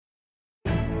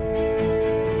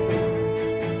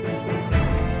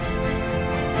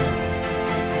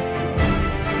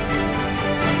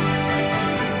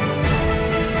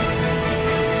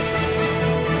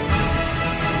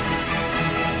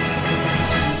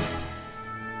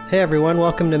Hey everyone,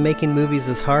 welcome to Making Movies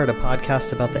is Hard, a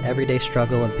podcast about the everyday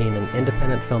struggle of being an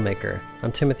independent filmmaker.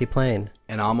 I'm Timothy Plain.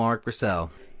 And I'm Mark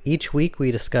Purcell. Each week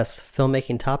we discuss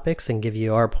filmmaking topics and give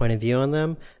you our point of view on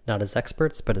them, not as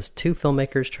experts, but as two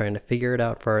filmmakers trying to figure it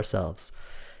out for ourselves.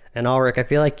 And Ulrich, I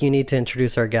feel like you need to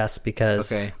introduce our guests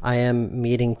because I am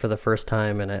meeting for the first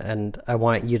time, and I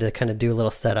want you to kind of do a little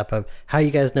setup of how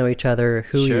you guys know each other,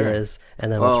 who he is,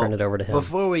 and then we'll turn it over to him.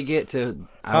 Before we get to,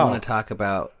 I want to talk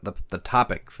about the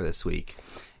topic for this week.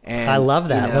 And, I love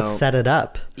that. Let's set it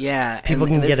up. Yeah. People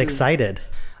can get excited.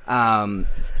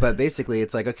 But basically,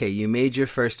 it's like, okay, you made your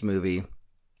first movie,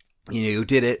 you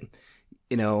did it.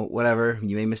 Whatever,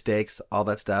 you made mistakes, all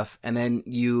that stuff. And then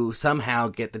you somehow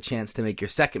get the chance to make your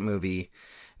second movie.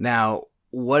 Now,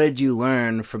 what did you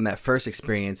learn from that first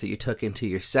experience that you took into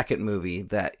your second movie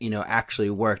that, actually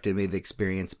worked and made the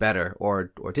experience better?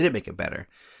 Or did it make it better?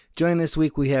 Joining this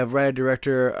week, we have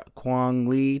writer-director Kuang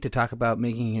Lee to talk about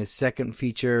making his second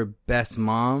feature, Best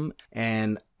Mom.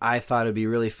 And I thought it'd be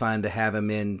really fun to have him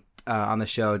in on the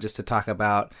show just to talk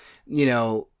about,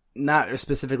 not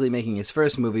specifically making his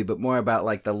first movie, but more about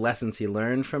like the lessons he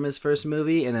learned from his first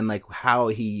movie and then like how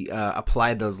he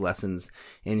applied those lessons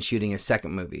in shooting his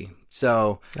second movie.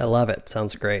 So I love it.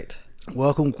 Sounds great.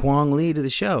 Welcome Kuang Lee to the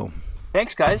show.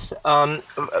 Thanks, guys. I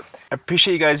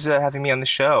appreciate you guys having me on the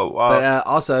show. But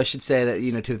also, I should say that,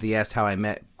 Timothy asked how I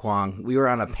met Kuang. We were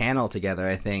on a panel together,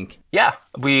 I think. Yeah,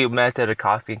 we met at a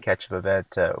coffee and ketchup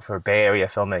event for Bay Area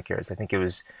filmmakers. I think it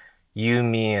was you,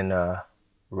 me, and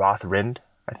Roth Rind,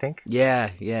 I think. Yeah,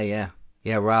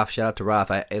 Roth. Shout out to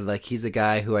Roth. He's a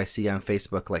guy who I see on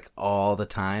Facebook like all the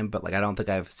time, but like I don't think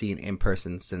I've seen in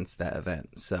person since that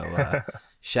event. So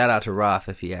shout out to Roth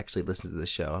if he actually listens to the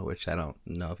show, which I don't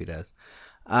know if he does.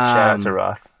 Shout out to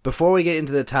Roth. Before we get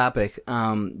into the topic,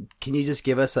 can you just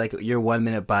give us like your 1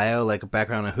 minute bio, like a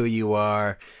background on who you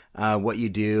are, what you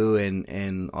do,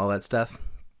 and all that stuff?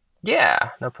 Yeah,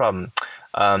 no problem.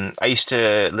 I used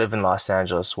to live in Los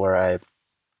Angeles where I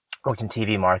worked in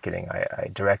TV marketing. I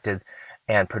directed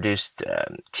and produced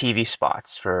TV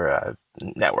spots for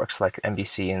networks like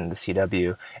NBC and the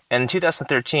CW. And in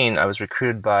 2013, I was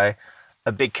recruited by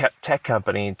a big tech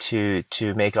company to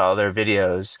make all their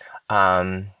videos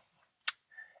and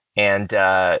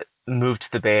moved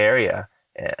to the Bay Area.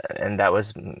 And that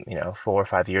was, 4 or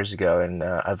 5 years ago. And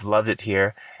I've loved it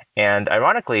here. And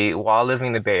ironically, while living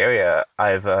in the Bay Area,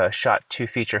 I've shot 2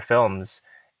 feature films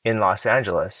in Los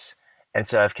Angeles. And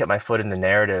so I've kept my foot in the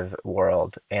narrative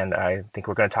world, and I think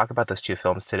we're going to talk about those 2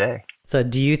 films today. So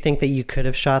do you think that you could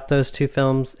have shot those 2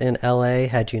 films in LA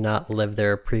had you not lived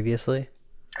there previously?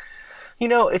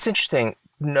 It's interesting.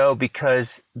 No,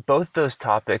 because both those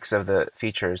topics of the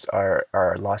features are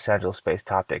Los Angeles-based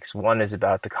topics. One is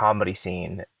about the comedy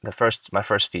scene. My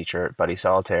first feature, Buddy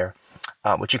Solitaire,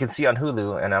 which you can see on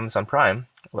Hulu and Amazon Prime.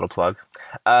 A little plug.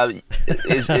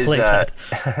 Is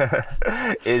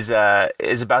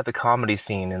about the comedy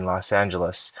scene in Los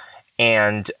Angeles,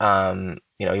 and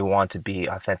you want to be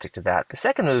authentic to that. The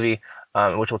second movie,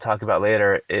 which we'll talk about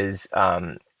later, is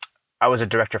I was a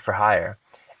director for hire,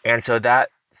 and so that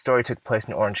story took place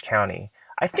in Orange County.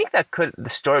 I think that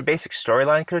basic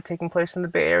storyline could have taken place in the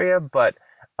Bay Area, but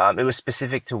it was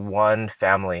specific to one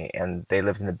family, and they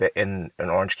lived in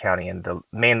Orange County, and the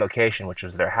main location, which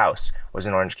was their house, was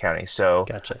in Orange County. So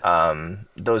gotcha.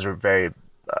 Those were very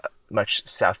much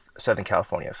Southern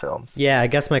California films. Yeah, I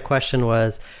guess my question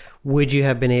was, would you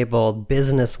have been able,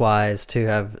 business-wise, to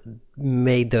have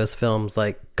made those films,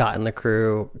 like gotten the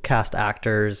crew, cast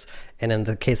actors, and in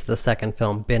the case of the second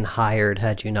film, been hired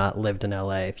had you not lived in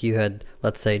LA? If you had,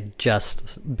 let's say,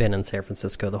 just been in San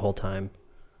Francisco the whole time?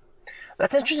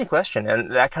 That's an interesting question,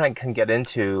 and that kind of can get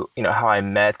into how I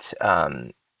met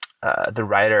the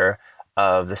writer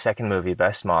of the second movie,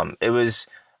 Best Mom. It was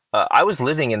I was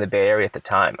living in the Bay Area at the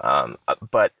time,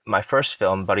 but my first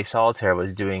film, Buddy Solitaire,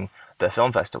 was doing the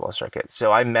film festival circuit.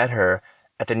 So I met her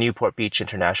at the Newport Beach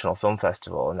International Film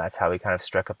Festival, and that's how we kind of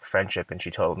struck up a friendship, and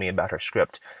she told me about her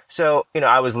script. So,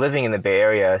 I was living in the Bay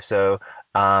Area, so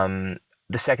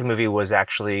the second movie was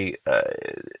actually,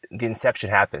 the inception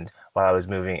happened while I was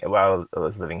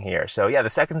living here. So yeah, the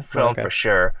second film for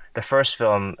sure. The first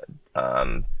film,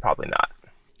 probably not.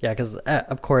 Yeah, because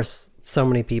of course, so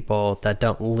many people that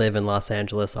don't live in Los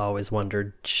Angeles always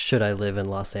wondered, should I live in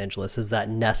Los Angeles? Is that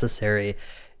necessary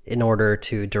in order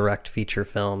to direct feature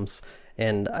films?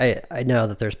 And I know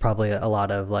that there's probably a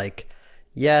lot of like,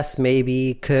 yes,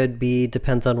 maybe, could be,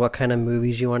 depends on what kind of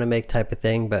movies you want to make type of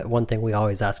thing. But one thing we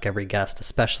always ask every guest,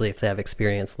 especially if they have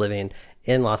experience living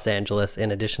in Los Angeles,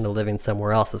 in addition to living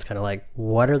somewhere else, is kind of like,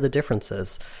 what are the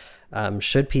differences?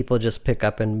 Should people just pick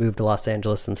up and move to Los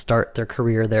Angeles and start their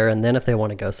career there, and then if they want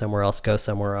to go somewhere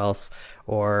else?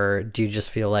 Or do you just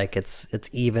feel like it's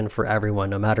even for everyone,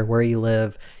 no matter where you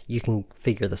live, you can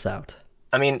figure this out?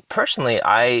 I mean, personally,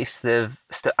 I live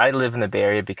in the Bay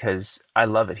Area because I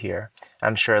love it here.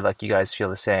 I'm sure like you guys feel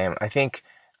the same. I think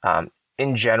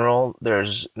in general,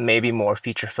 there's maybe more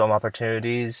feature film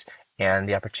opportunities and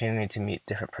the opportunity to meet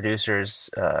different producers,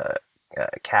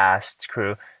 cast,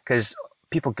 crew, because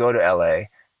people go to LA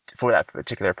for that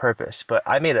particular purpose. But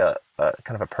I made a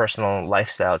kind of a personal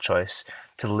lifestyle choice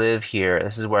to live here.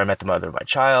 This is where I met the mother of my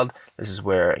child. This is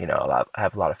where, I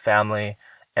have a lot of family.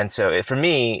 And so for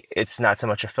me, it's not so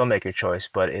much a filmmaker choice,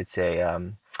 but it's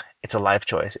a life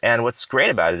choice. And what's great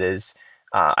about it is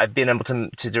I've been able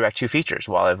to direct 2 features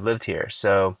while I've lived here.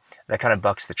 So that kind of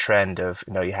bucks the trend of,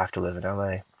 you have to live in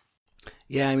LA.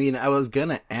 Yeah, I mean, I was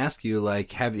gonna ask you,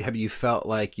 like, have you felt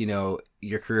like,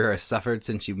 your career has suffered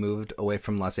since you moved away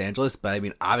from Los Angeles? But I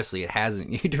mean, obviously it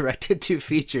hasn't. You directed 2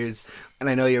 features, and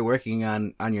I know you're working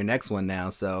on your next one now,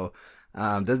 so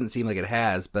doesn't seem like it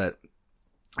has. But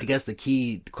I guess the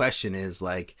key question is,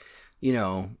 like,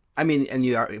 I mean, and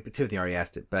Timothy already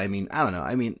asked it, but I mean, I don't know.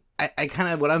 I mean, I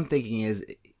kind of, what I'm thinking is,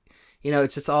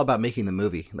 it's just all about making the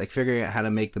movie, like figuring out how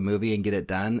to make the movie and get it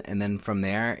done. And then from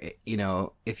there,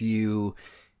 if you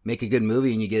make a good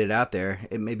movie and you get it out there,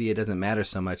 maybe it doesn't matter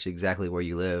so much exactly where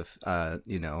you live,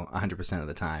 100% of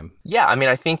the time. Yeah, I mean,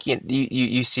 I think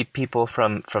you see people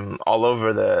from all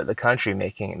over the country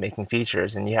making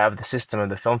features, and you have the system of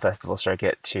the film festival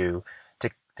circuit to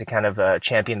kind of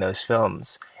champion those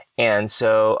films. And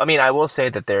so, I mean, I will say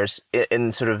that there's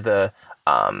in sort of the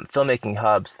filmmaking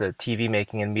hubs, the TV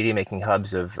making and media making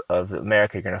hubs of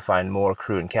America, you're going to find more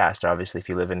crew and cast. Obviously, if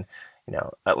you live in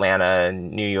Atlanta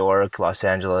and New York, Los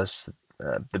Angeles,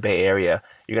 the Bay Area,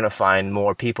 you're going to find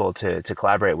more people to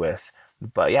collaborate with.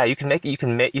 But yeah, you can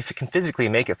physically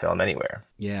make a film anywhere.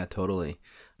 Yeah, totally.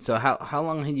 So how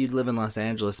long had you lived in Los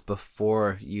Angeles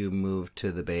before you moved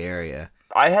to the Bay Area?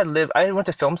 I went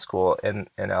to film school in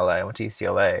LA. I went to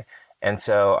UCLA. And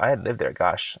so I had lived there,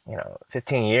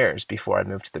 15 years before I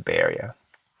moved to the Bay Area.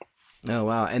 Oh,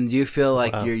 wow. And do you feel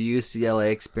like your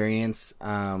UCLA experience,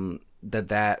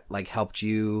 that like helped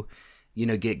you,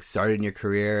 get started in your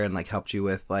career and like helped you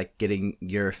with like getting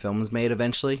your films made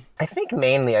eventually? I think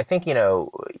mainly,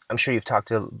 I'm sure you've talked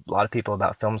to a lot of people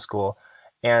about film school,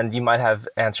 and you might have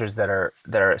answers that are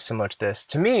similar to this.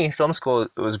 To me, film school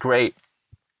was great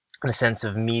in the sense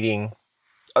of meeting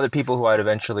other people who I'd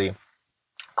eventually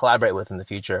collaborate with in the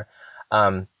future.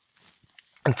 In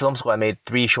film school, I made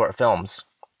 3 short films.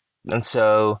 And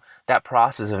so that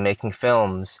process of making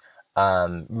films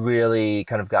really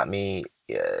kind of got me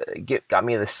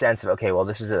the sense of, okay, well,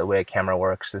 this is the way a camera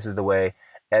works. This is the way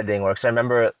editing works. I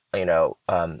remember,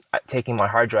 taking my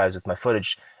hard drives with my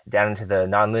footage down into the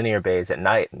nonlinear bays at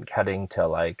night and cutting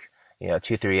till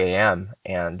 2, 3 a.m.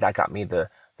 And that got me the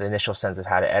initial sense of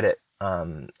how to edit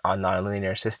on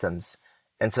nonlinear systems.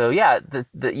 And so, yeah,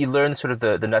 you learn sort of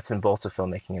the nuts and bolts of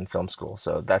filmmaking in film school.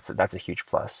 So that's a huge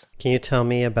plus. Can you tell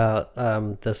me about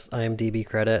this IMDb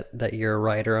credit that you're a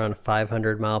writer on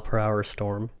 500 mile per hour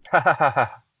storm?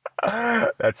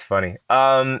 That's funny.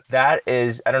 That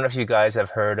is, I don't know if you guys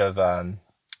have heard of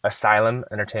Asylum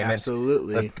Entertainment.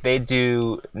 Absolutely. But they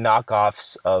do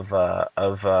knockoffs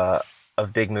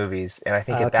of big movies, and I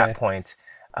think at that point,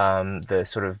 the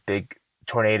sort of big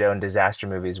tornado and disaster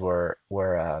movies were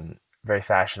very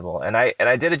fashionable, and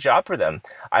I did a job for them.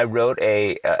 I wrote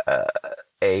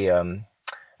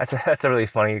that's a really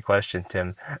funny question,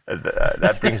 Tim.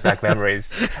 That brings back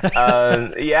memories.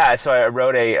 Yeah, so I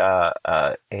wrote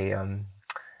a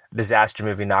disaster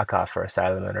movie knockoff for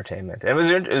Asylum Entertainment. It was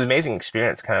an amazing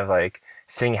experience, kind of like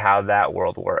seeing how that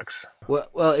world works.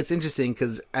 Well, it's interesting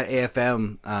because at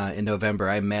AFM in November,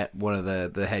 I met one of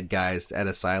the head guys at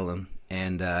Asylum,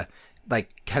 and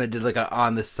kind of did like a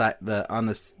on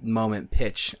this moment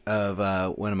pitch of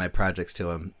one of my projects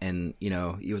to him, and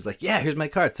he was like, "Yeah, here's my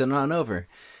card, send it on over."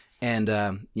 And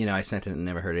I sent it and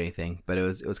never heard anything, but it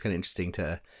was kind of interesting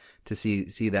to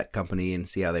see that company and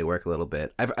see how they work a little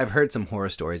bit. I've heard some horror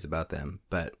stories about them,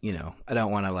 but I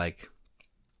don't want to like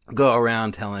go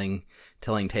around telling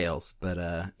tales. But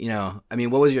I mean,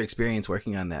 what was your experience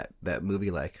working on that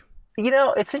movie like?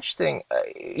 It's interesting.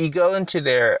 You go into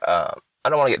their. I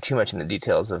don't want to get too much in the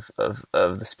details of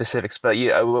the specifics, but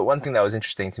one thing that was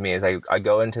interesting to me is I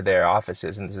go into their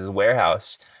offices, and this is a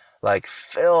warehouse like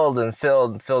filled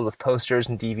with posters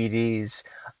and DVDs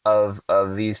of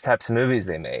these types of movies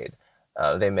they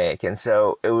make. And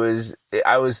so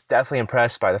I was definitely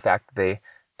impressed by the fact that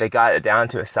they got it down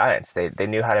to a science. They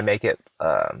knew how to make it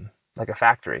like a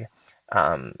factory.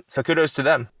 So kudos to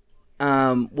them.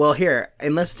 Well, here,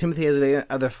 unless Timothy has any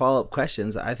other follow-up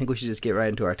questions, I think we should just get right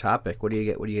into our topic. What do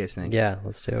you guys think? Yeah,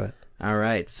 let's do it. All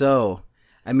right. So,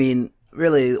 I mean,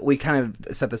 really, we kind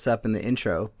of set this up in the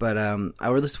intro, but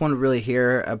I just want to really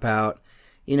hear about,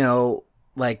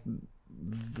 like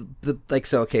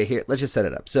so. Okay, here, let's just set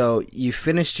it up. So, you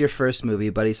finished your first movie,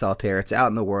 Buddy Solitaire. It's out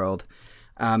in the world.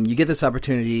 You get this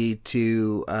opportunity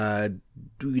to,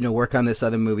 work on this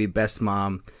other movie, Best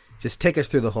Mom. Just take us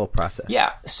through the whole process.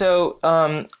 Yeah. So,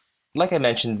 like I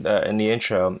mentioned in the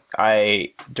intro,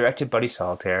 I directed Buddy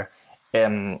Solitaire.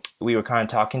 We were kind of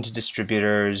talking to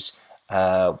distributors.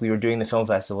 We were doing the film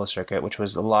festival circuit, which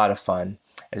was a lot of fun.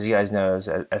 As you guys know,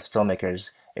 as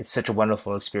filmmakers, it's such a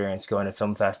wonderful experience going to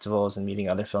film festivals and meeting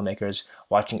other filmmakers,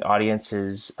 watching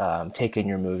audiences take in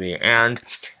your movie. And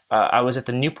I was at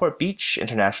the Newport Beach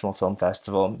International Film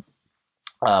Festival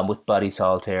with Buddy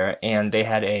Solitaire, and they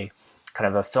had a kind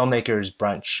of a filmmakers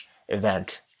brunch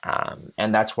event.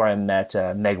 And that's where I met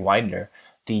Meg Widener,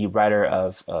 the writer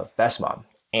of Best Mom.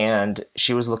 And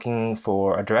she was looking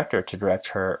for a director to direct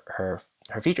her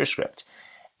feature script.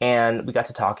 And we got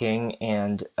to talking,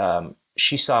 and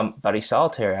she saw Buddy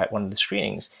Solitaire at one of the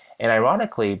screenings. And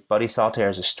ironically, Buddy Solitaire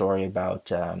is a story about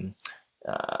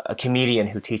a comedian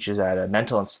who teaches at a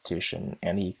mental institution,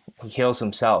 and he heals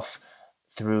himself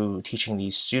through teaching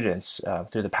these students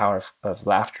through the power of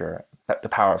laughter, the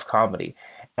power of comedy.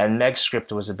 And Meg's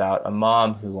script was about a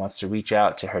mom who wants to reach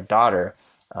out to her daughter.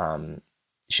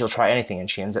 She'll try anything, and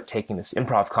she ends up taking this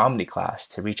improv comedy class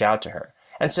to reach out to her.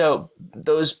 And so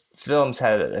those films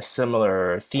had a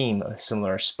similar theme, a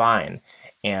similar spine.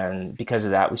 And because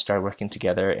of that, we started working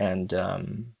together, and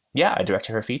I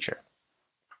directed her feature.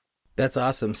 That's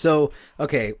awesome. So,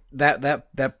 okay, that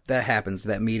happens,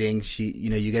 that meeting,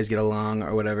 you guys get along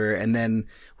or whatever. And then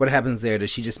what happens there? Does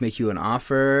she just make you an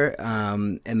offer?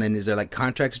 And then is there like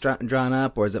contracts drawn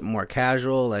up, or is it more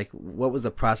casual? Like, what was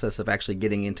the process of actually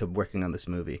getting into working on this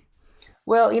movie?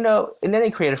 Well, in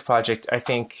any creative project, I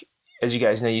think, as you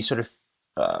guys know, you sort of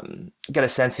get a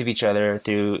sense of each other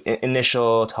through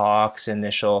initial talks,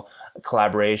 initial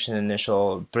collaboration,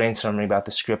 initial brainstorming about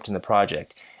the script and the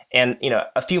project. And,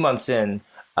 a few months in,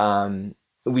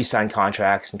 we signed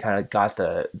contracts and kind of got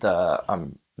the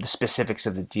specifics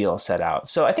of the deal set out.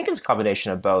 So I think it's a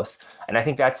combination of both. And I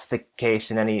think that's the case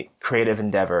in any creative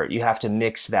endeavor. You have to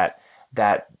mix that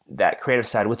creative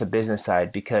side with the business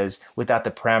side, because without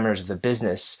the parameters of the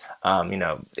business,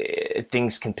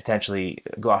 things can potentially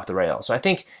go off the rails. So I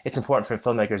think it's important for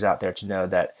filmmakers out there to know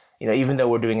that, even though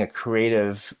we're doing a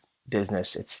creative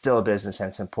business, it's still a business, and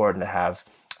it's important to have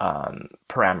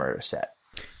parameters set.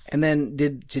 And then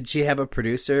did she have a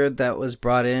producer that was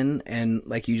brought in, and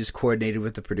like you just coordinated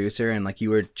with the producer, and like you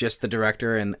were just the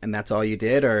director and that's all you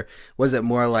did? Or was it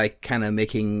more like kind of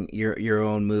making your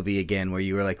own movie again, where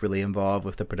you were like really involved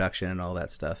with the production and all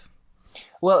that stuff?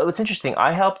 Well, it's interesting.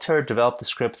 I helped her develop the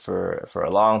script for a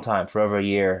long time, for over a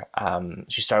year.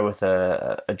 She started with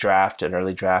an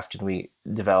early draft, and we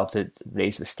developed it,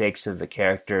 raised the stakes of the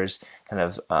characters, kind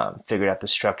of figured out the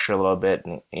structure a little bit,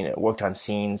 and worked on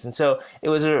scenes. And so it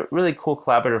was a really cool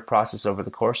collaborative process over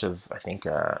the course of, I think,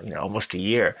 almost a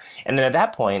year. And then at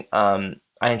that point, I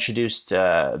introduced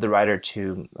the writer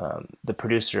to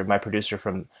my producer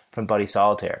from Buddy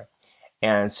Solitaire.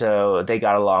 And so they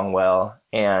got along well.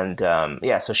 And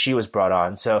so she was brought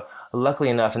on. So luckily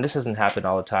enough, and this doesn't happen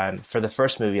all the time, for the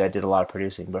first movie, I did a lot of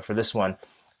producing. But for this one,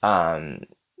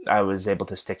 I was able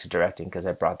to stick to directing because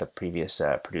I brought the previous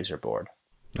producer aboard.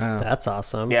 Wow. That's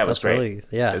awesome. Yeah, it was great.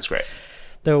 It was great.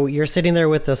 So you're sitting there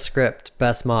with the script,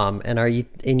 Best Mom, and are you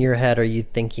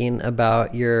thinking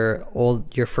about your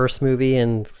first movie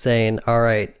and saying, all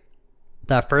right,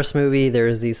 that first movie,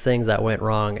 there's these things that went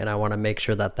wrong, and I want to make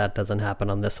sure that doesn't happen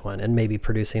on this one, and maybe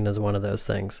producing is one of those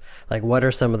things. Like, what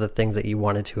are some of the things that you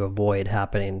wanted to avoid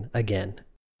happening again?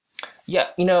 Yeah,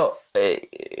 the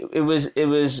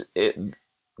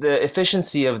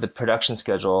efficiency of the production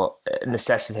schedule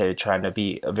necessitated trying to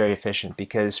be very efficient,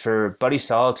 because for Buddy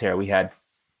Solitaire, we had,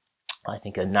 I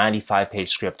think, a 95-page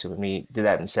script, and we did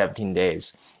that in 17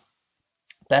 days.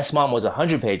 Best Mom was a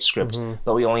 100-page script,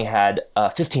 but we only had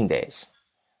 15 days.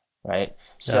 Right.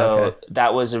 So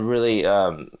that was a really,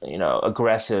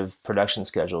 aggressive production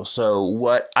schedule. So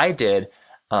what I did,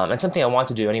 and something I want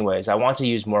to do anyways, I want to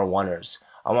use more one-ers.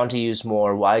 I want to use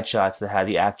more wide shots that had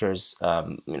the actors,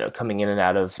 coming in and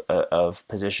out of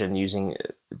position, using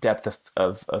depth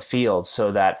of field,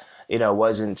 so that,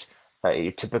 wasn't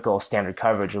your typical standard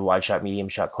coverage of wide shot, medium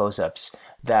shot, close-ups.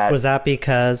 Was that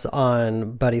because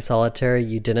on Buddy Solitaire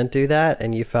you didn't do that,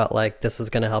 and you felt like this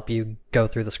was going to help you go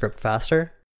through the script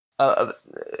faster?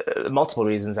 multiple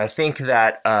reasons. I think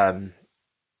that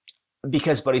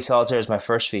because Buddy Solitaire is my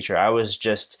first feature, I was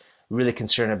just really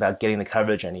concerned about getting the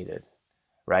coverage I needed.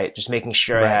 Right, just making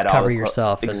sure I had cover all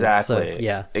yourself exactly.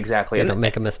 Exactly. So you don't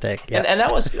make a mistake. Yeah, and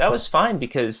that was fine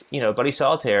because Buddy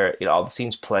Solitaire, all the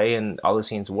scenes play and all the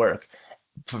scenes work.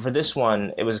 For this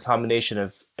one, it was a combination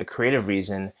of a creative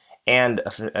reason and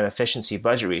an efficiency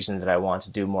budget reason that I want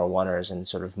to do more one-ers and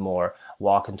sort of more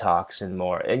walk and talks and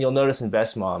more. And you'll notice in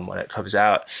Best Mom when it comes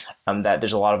out that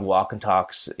there's a lot of walk and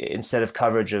talks instead of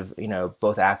coverage of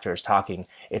both actors talking.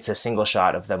 It's a single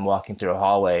shot of them walking through a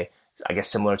hallway. I guess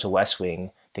similar to West Wing,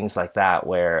 things like that,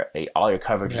 where all your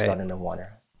coverage is done in a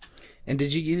one-er. And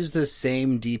did you use the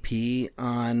same DP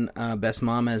on Best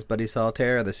Mom as Buddy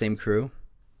Solitaire, or the same crew?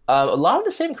 A lot of the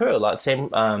same crew, a lot of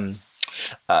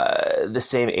the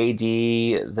same AD,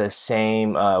 the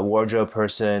same wardrobe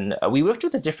person. We worked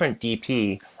with a different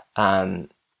DP.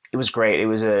 It was great. He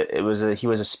is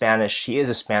a Spanish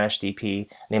DP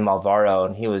named Alvaro,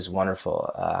 and he was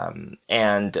wonderful.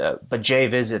 But Jay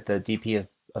Visit, the DP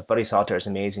of Buddy Solitaire, is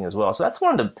amazing as well. So that's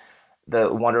one of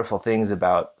the wonderful things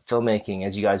about filmmaking,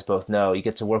 as you guys both know. You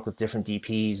get to work with different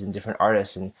DPs and different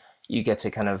artists, and you get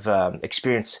to kind of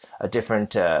experience a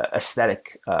different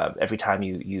aesthetic every time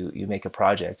you make a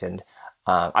project. And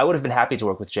I would have been happy to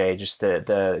work with Jay. Just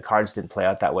the cards didn't play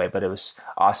out that way, but it was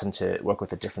awesome to work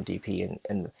with a different DP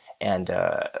and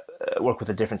work with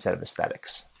a different set of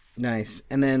aesthetics. Nice.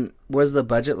 And then was the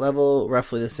budget level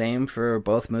roughly the same for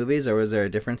both movies, or was there a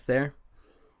difference there?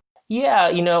 Yeah,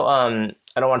 I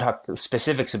don't want to talk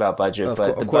specifics about budget,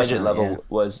 but the budget level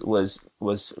was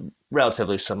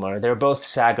relatively similar. They were both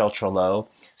SAG Ultra Low,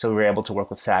 so we were able to work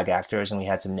with SAG actors, and we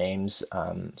had some names,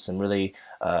 some really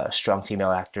strong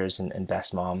female actors in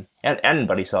Best Mom, and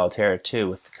Buddy Solitaire too,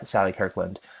 with Sally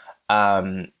Kirkland.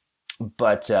 The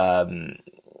budget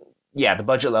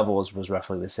level was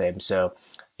roughly the same. So,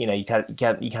 you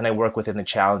kind of work within the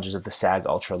challenges of the SAG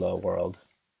Ultra Low world.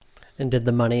 And did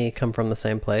the money come from the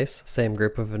same place, same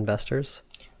group of investors?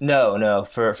 No.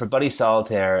 For Buddy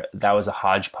Solitaire, that was a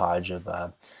hodgepodge of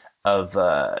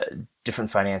different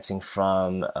financing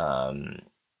from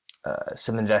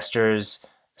some investors,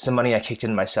 some money I kicked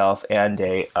in myself, and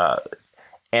a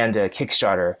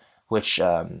Kickstarter, which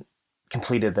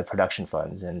completed the production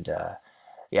funds. And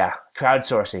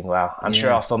crowdsourcing. Wow, I'm sure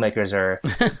all filmmakers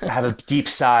have a deep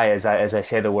sigh as I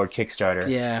say the word Kickstarter.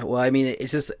 Yeah, well, I mean,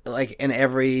 it's just like in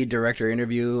every director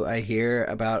interview I hear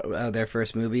about their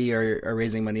first movie or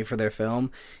raising money for their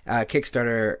film,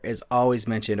 Kickstarter is always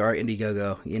mentioned, or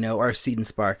Indiegogo, or Seed and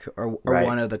Spark, or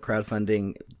one of the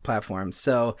crowdfunding platforms.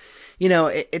 So,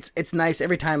 it's nice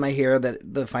every time I hear that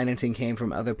the financing came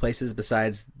from other places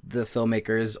besides the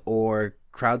filmmakers or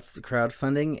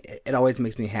crowdfunding. It always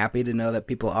makes me happy to know that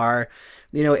people are,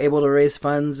 able to raise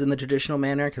funds in the traditional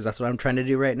manner, because that's what I'm trying to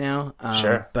do right now.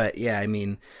 Sure. But yeah, I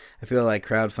mean, I feel like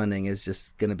crowdfunding is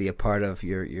just going to be a part of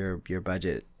your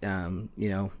budget.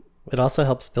 It also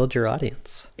helps build your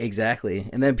audience. Exactly.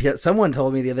 And then someone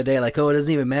told me the other day, like, oh, it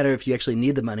doesn't even matter if you actually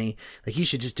need the money. Like, you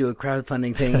should just do a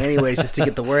crowdfunding thing anyways, just to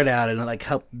get the word out and like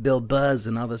help build buzz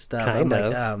and all this stuff. I'm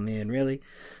like, oh man, really?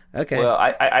 Okay. Well,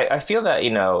 I feel that,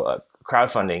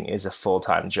 crowdfunding is a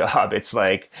full-time job. It's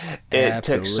like it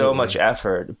took so much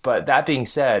effort. But that being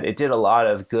said, it did a lot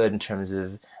of good in terms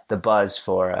of the buzz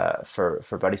for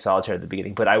Buddy Solitaire at the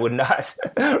beginning. But I would not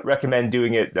recommend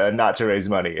doing it not to raise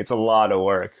money. It's a lot of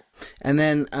work. And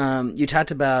then you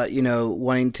talked about,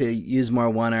 wanting to use more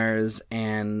one-ers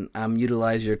and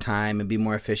utilize your time and be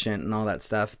more efficient and all that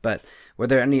stuff. But were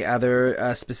there any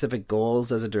other specific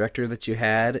goals as a director that you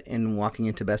had in walking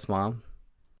into Best Mom?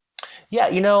 Yeah,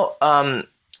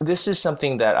 this is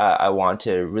something that I want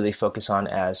to really focus on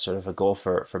as sort of a goal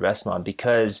for Best Mom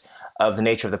because of the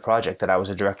nature of the project, that I was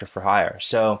a director for hire.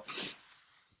 So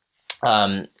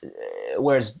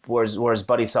whereas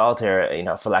Buddy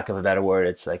Solitaire, for lack of a better word,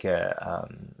 it's like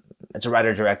it's a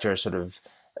writer-director sort of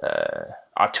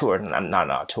auteur. I'm not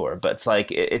an auteur, but it's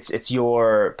like it's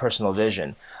your personal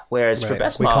vision. Whereas for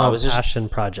Best Mom, I was just passion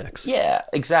projects. Yeah,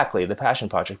 exactly, the passion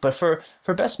project. But for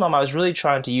Best Mom, I was really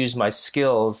trying to use my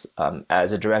skills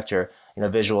as a director,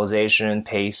 visualization,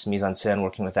 pace, mise en scène,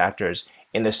 working with actors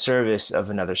in the service of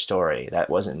another story that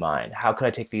wasn't mine. How could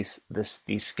I take these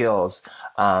skills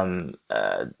and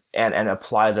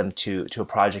apply them to a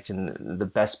project in the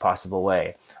best possible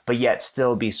way, but yet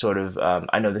still be sort of,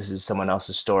 I know this is someone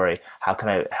else's story. How can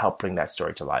I help bring that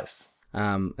story to life?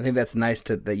 I think that's nice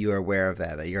that you are aware of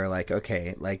that you're like,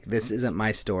 okay, like this isn't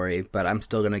my story, but I'm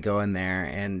still going to go in there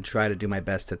and try to do my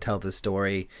best to tell the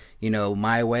story,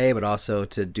 my way, but also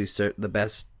to do the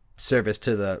best service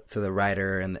to the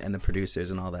writer and the producers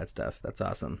and all that stuff. That's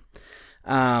awesome.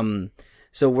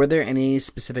 So were there any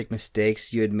specific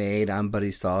mistakes you had made on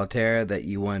Buddy Solitaire that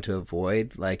you wanted to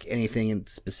avoid? Like anything in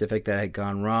specific that had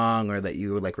gone wrong or that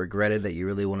you like regretted that you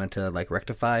really wanted to like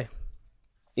rectify?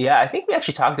 Yeah, I think we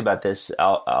actually talked about this,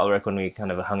 Alric, when we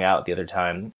kind of hung out the other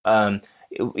time.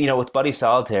 With Buddy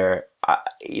Solitaire,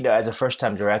 as a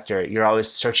first-time director, you're always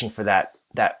searching for that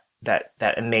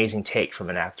amazing take from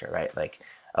an actor, right? Like,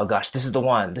 oh gosh, this is the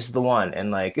one.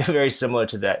 And like very similar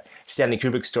to that Stanley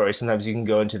Kubrick story, sometimes you can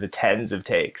go into the tens of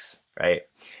takes, right?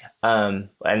 And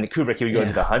the Kubrick, he would go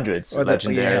into the hundreds,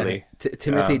 legendarily.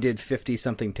 Timothy did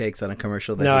 50-something takes on a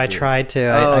commercial. No, I tried to.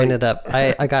 I ended up,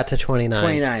 I got to 29.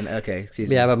 29, okay, excuse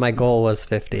me. Yeah, but my goal was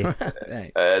 50.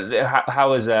 How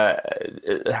was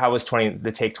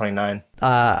the take 29?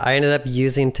 I ended up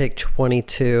using take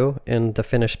 22 in the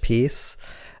finished piece.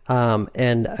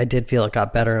 And I did feel it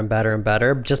got better and better and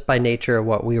better just by nature of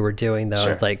what we were doing, though.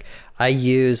 Sure. It's like I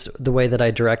used the way that I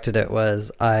directed it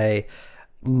was I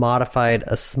modified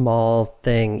a small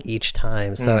thing each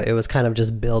time. So it was kind of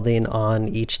just building on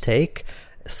each take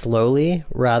slowly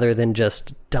rather than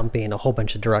just dumping a whole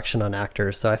bunch of direction on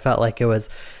actors. So I felt like it was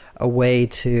a way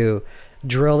to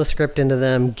drill the script into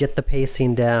them, get the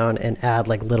pacing down, and add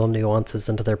like little nuances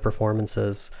into their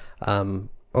performances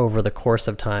over the course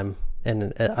of time.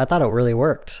 And I thought it really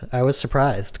worked. I was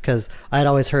surprised because I had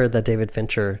always heard that David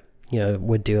Fincher,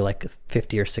 would do like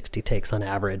 50 or 60 takes on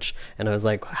average. And I was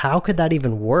like, how could that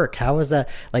even work? How is that?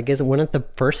 Like, wouldn't the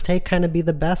first take kind of be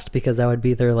the best because that would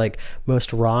be their like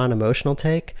most raw and emotional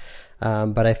take?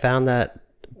 But I found that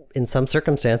in some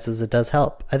circumstances it does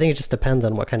help. I think it just depends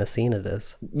on what kind of scene it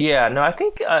is. Yeah, no, I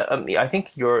think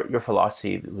your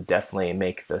philosophy would definitely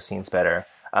make those scenes better.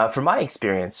 From my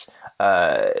experience,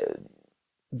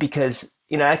 because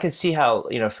I can see how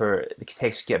for the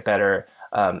takes get better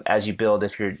as you build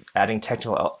if you're adding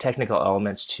technical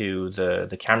elements to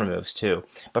the camera moves too.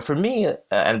 But for me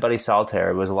and Buddy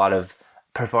Solitaire was a lot of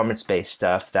performance based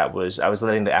stuff I was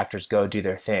letting the actors go do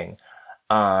their thing,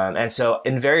 and so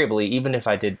invariably, even if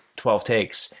I did 12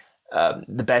 takes,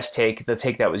 the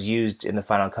take that was used in the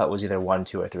final cut was either 1,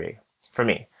 2, or 3 for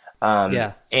me.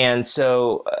 And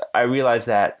so I realized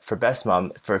that for Best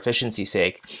Mom, for efficiency's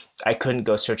sake, I couldn't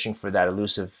go searching for that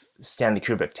elusive Stanley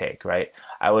Kubrick take, right?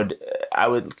 I would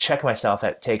check myself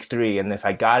at take 3, and if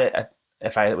I got it,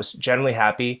 if I was generally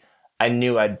happy, I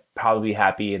knew I'd probably be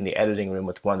happy in the editing room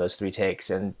with one of those 3 takes,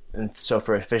 and so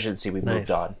for efficiency, we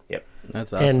moved on. Yep,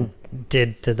 that's awesome. And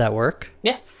did that work?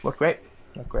 Yeah, worked great.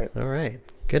 All right.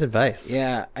 Good advice.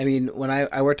 Yeah, I mean, when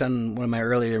I worked on one of my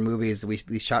earlier movies,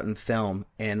 we shot in film,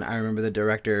 and I remember the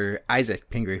director, Isaac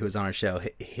Pingree, who was on our show,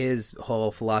 his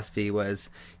whole philosophy was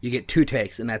you get 2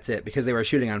 takes and that's it, because they were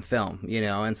shooting on film,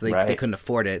 and so they couldn't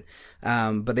afford it.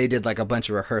 But they did like a bunch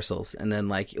of rehearsals, and then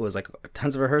like it was like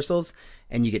tons of rehearsals,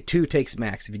 and you get 2 takes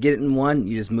max. If you get it in 1,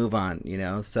 you just move on,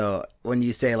 So when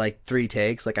you say like 3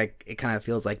 takes, like it kind of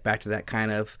feels like back to that kind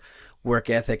of work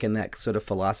ethic and that sort of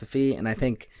philosophy, and I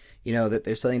think that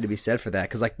there's something to be said for that,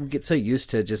 because like we get so used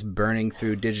to just burning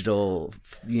through digital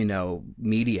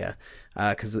media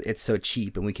because it's so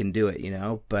cheap and we can do it,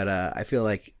 but I feel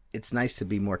like it's nice to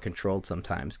be more controlled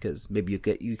sometimes, because maybe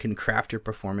you can craft your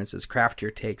performances, craft your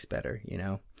takes better.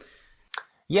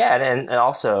 Yeah, and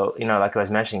also, like I was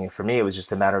mentioning, for me it was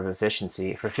just a matter of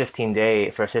efficiency. For a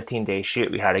 15-day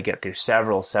shoot, we had to get through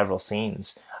several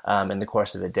scenes in the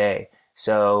course of a day.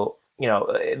 So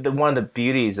one of the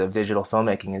beauties of digital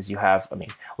filmmaking is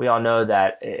we all know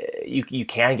that you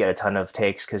can get a ton of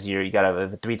takes because you got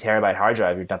a 3 terabyte hard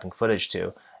drive you're dumping footage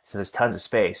to, so there's tons of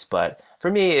space. But for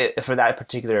me, for that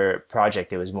particular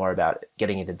project, it was more about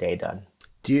getting the day done.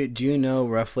 Do you know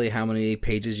roughly how many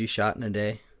pages you shot in a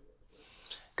day?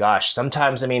 Gosh,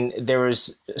 sometimes, there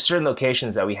was certain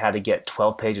locations that we had to get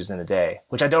 12 pages in a day,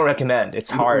 which I don't recommend. It's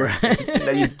hard.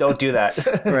 Right. You don't do that.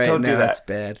 Right. Don't do that. It's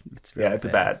bad. It's really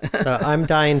bad. I'm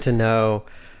dying to know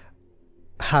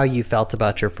how you felt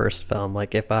about your first film.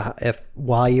 Like if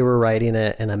while you were writing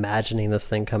it and imagining this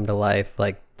thing come to life,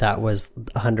 like that was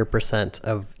 100%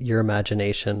 of your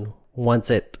imagination.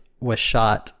 Once it was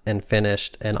shot and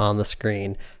finished and on the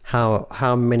screen, how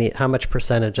much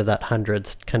percentage of that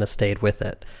hundreds kind of stayed with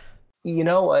it?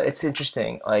 It's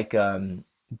interesting. Like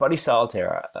Buddy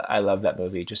Solitaire, I love that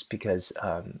movie just because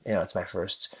it's my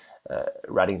first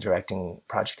writing directing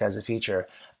project as a feature.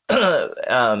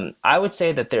 I would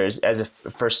say that there's, as a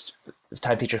first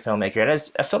time feature filmmaker and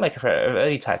as a filmmaker for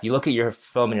any type, you look at your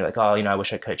film and you're like, oh, I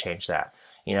wish I could have changed that.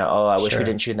 I wish we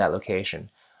didn't shoot in that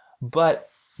location. But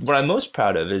what I'm most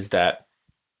proud of is that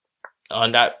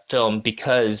on that film,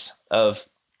 because of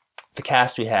the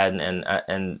cast we had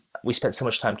and we spent so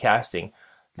much time casting,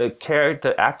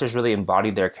 the actors really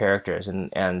embodied their characters,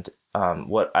 and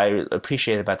what I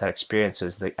appreciated about that experience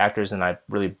was the actors and I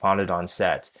really bonded on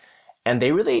set, and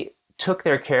they really took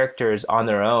their characters on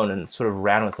their own and sort of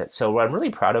ran with it. So what I'm really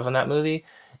proud of in that movie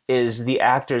is the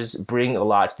actors bring a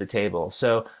lot to the table.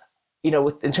 So,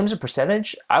 in terms of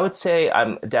percentage, I would say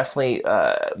I'm definitely,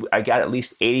 I got at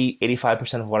least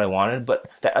 85% of what I wanted, but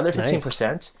that other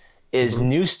 15% is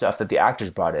new stuff that the actors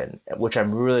brought in, which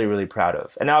I'm really, really proud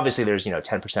of. And obviously there's,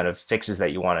 10% of fixes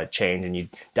that you want to change and you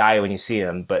die when you see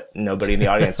them, but nobody in the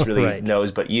audience really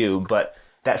knows but you. But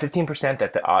that 15%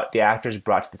 that the actors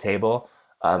brought to the table,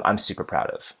 I'm super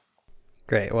proud of.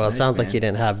 Great. Well, it sounds like you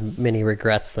didn't have many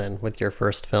regrets then with your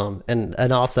first film.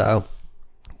 And also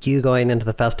you going into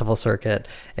the festival circuit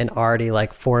and already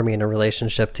like forming a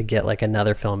relationship to get like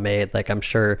another film made. Like, I'm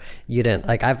sure you didn't,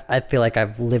 like, I feel like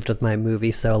I've lived with my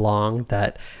movie so long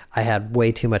that I had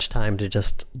way too much time to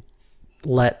just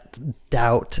let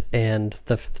doubt and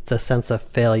the sense of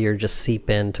failure just seep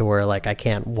in to where like I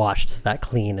can't watch that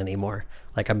clean anymore.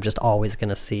 Like, I'm just always going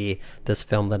to see this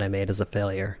film that I made as a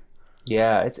failure.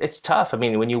 Yeah, it's tough. I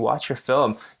mean, when you watch your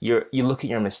film, you look at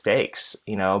your mistakes,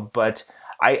 but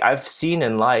I've seen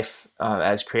in life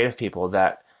as creative people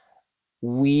that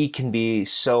we can be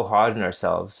so hard on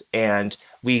ourselves, and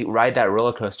we ride that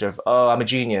roller coaster of, oh, I'm a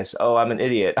genius. Oh, I'm an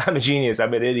idiot. I'm a genius.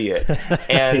 I'm an idiot.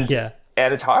 And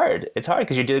and it's hard. It's hard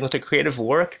because you're dealing with a creative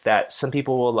work that some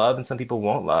people will love and some people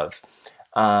won't love.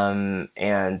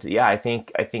 And yeah, I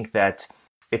think that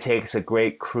it takes a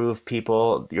great crew of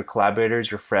people, your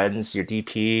collaborators, your friends, your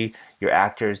DP, your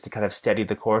actors, to kind of steady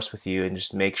the course with you and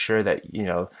just make sure that,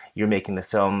 you're making the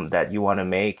film that you want to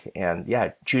make. And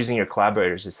yeah, choosing your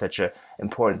collaborators is such an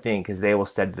important thing because they will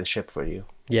steady the ship for you.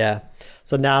 Yeah.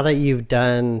 So now that you've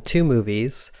done 2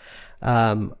 movies,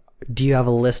 do you have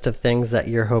a list of things that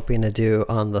you're hoping to do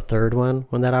on the third one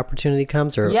when that opportunity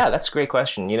comes? Or yeah, that's a great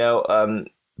question.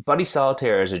 Buddy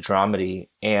Solitaire is a dramedy,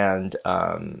 and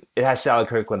it has Sally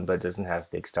Kirkland, but it doesn't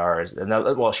have big stars. And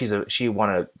she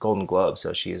won a Golden Globe,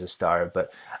 so she is a star.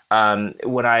 But when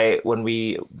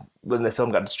the film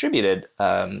got distributed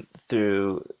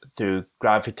through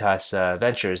Gravitas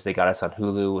Ventures, they got us on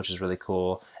Hulu, which is really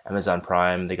cool. Amazon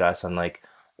Prime, they got us on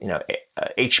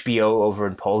HBO over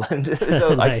in Poland.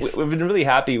 So nice. We've been really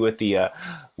happy with the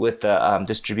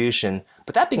distribution.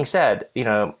 But that being said,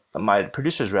 my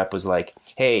producer's rep was like,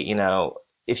 hey,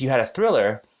 if you had a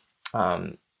thriller,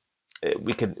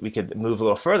 we could move a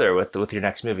little further with your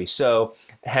next movie. So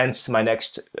hence my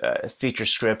next feature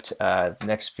script,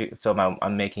 next film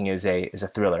I'm making is a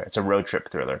thriller. It's a road trip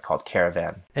thriller called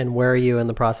Caravan. And where are you in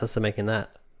the process of making that?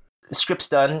 The script's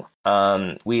done.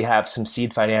 We have some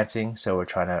seed financing, so we're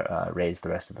trying to raise the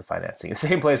rest of the financing. The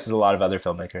same place as a lot of other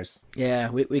filmmakers. Yeah,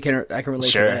 I can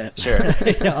relate to that. Sure.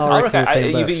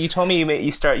 Yeah, you told me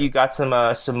you got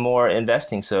some more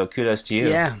investing, so kudos to you.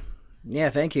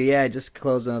 Yeah, thank you. Yeah, I just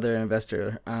closed another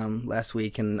investor last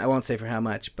week, and I won't say for how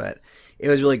much, but it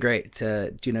was really great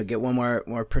to get one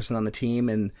more person on the team,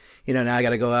 and now I got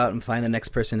to go out and find the next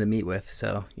person to meet with.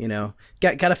 So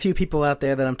got a few people out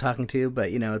there that I'm talking to,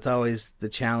 but it's always the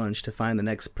challenge to find the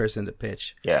next person to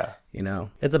pitch. Yeah,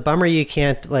 it's a bummer you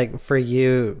can't, like, for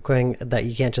you, Kuang, that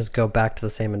you can't just go back to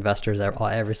the same investors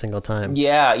every single time.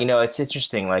 Yeah, it's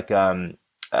interesting. Like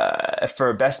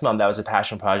for Best Mom, that was a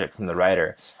passion project from the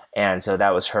writer. And so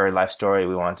that was her life story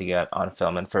we wanted to get on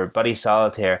film. And for Buddy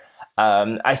Solitaire,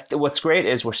 what's great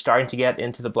is we're starting to get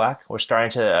into the black. We're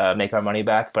starting to make our money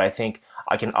back. But I think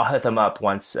I'll hit them up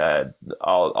once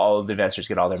all of the investors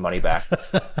get all their money back.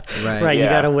 Right. Yeah. You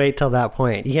got to wait till that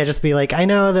point. You can't just be like, I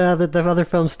know the other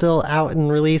film's still out and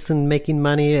released and making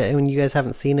money, and you guys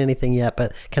haven't seen anything yet,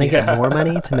 but can I get more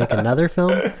money to make another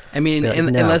film? I mean, like,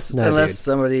 unless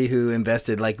somebody who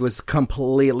invested was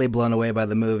completely blown away by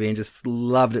the movie and just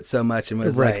loved it so much and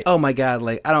was like, oh my God,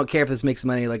 I don't care if this makes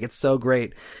money, it's so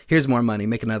great. Here's more money,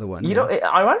 make another one.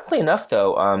 Ironically enough,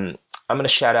 though, I'm going to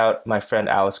shout out my friend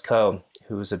Alice Coe,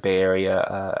 who's a Bay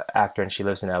Area actor, and she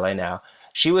lives in LA now.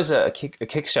 She was a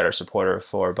Kickstarter supporter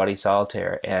for Buddy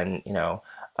Solitaire, and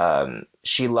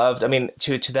she loved.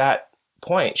 To that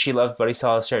point, she loved Buddy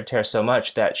Solitaire so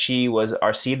much that she was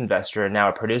our seed investor and now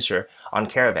a producer on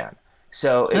Caravan.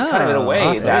 So it kind of, in a way,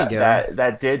 awesome.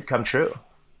 that did come true.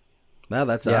 Wow,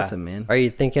 that's awesome, man. Are you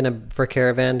thinking for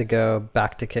Caravan to go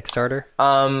back to Kickstarter?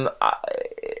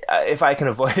 If I can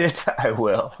avoid it, I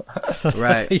will.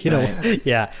 Right.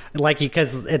 Yeah.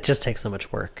 Because it just takes so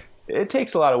much work. It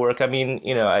takes a lot of work.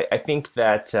 I think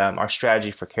that our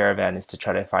strategy for Caravan is to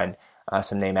try to find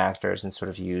some name actors and sort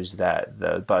of use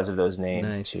the buzz of those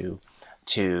names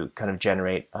to kind of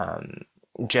generate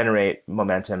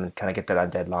momentum and kind of get that on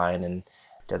deadline and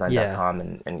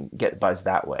deadline.com, and get buzz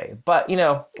that way. But,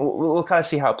 we'll kind of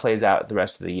see how it plays out the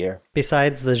rest of the year.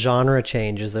 Besides the genre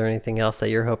change, is there anything else that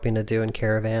you're hoping to do in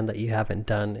Caravan that you haven't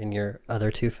done in your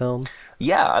other two films?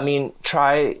 Yeah, I mean,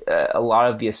 try a lot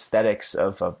of the aesthetics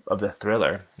of the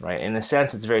thriller, right? In a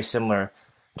sense, it's very similar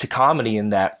to comedy in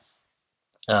that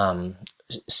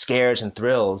scares and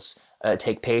thrills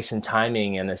take pace and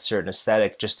timing and a certain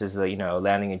aesthetic, just as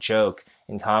landing a joke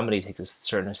in comedy takes a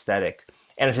certain aesthetic.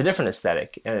 And it's a different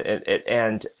aesthetic,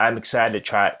 and I'm excited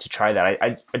to try that.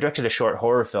 I directed a short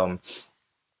horror film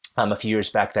a few years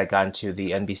back that got into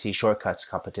the NBC Shortcuts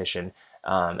competition,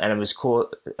 and it was cool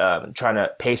trying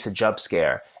to pace a jump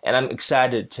scare. And I'm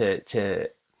excited to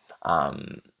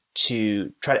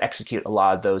try to execute a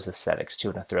lot of those aesthetics too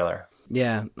in a thriller.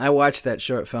 Yeah, I watched that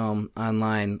short film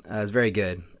online. It was very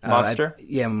good. Monster?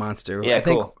 Monster. Yeah, I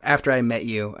think cool. after I met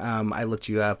you, I looked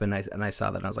you up and I saw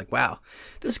that and I was like, wow,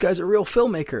 this guy's a real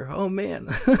filmmaker. Oh man,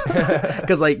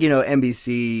 because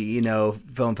NBC,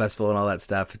 film festival and all that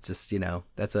stuff. It's just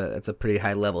that's a pretty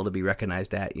high level to be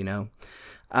recognized at.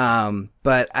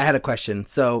 But I had a question.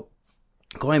 So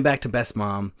going back to Best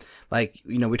Mom,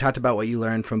 we talked about what you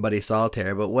learned from Buddy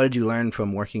Solitaire, but what did you learn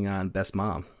from working on Best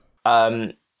Mom?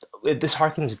 This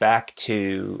harkens back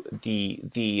to the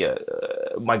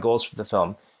my goals for the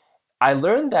film. I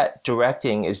learned that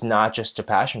directing is not just a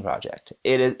passion project.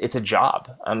 It's a job.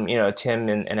 Tim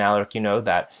and Alaric,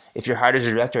 that if you're hired as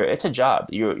a director, it's a job.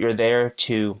 You're there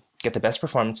to get the best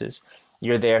performances.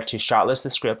 You're there to shortlist the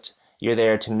script. You're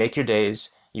there to make your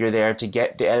days. You're there to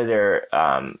get the editor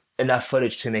enough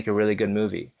footage to make a really good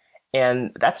movie,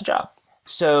 and that's a job.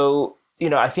 So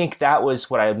I think that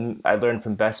was what I learned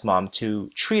from Best Mom,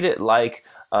 to treat it like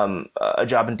a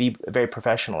job and be very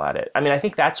professional at it. I mean, I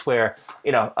think that's where,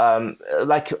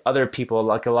 like other people,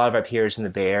 like a lot of our peers in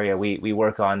the Bay Area, we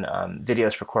work on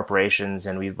videos for corporations,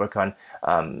 and we work on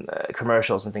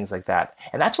commercials and things like that.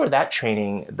 And that's where that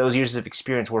training, those years of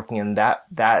experience working in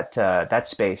that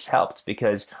space helped,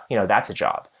 because, that's a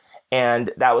job. And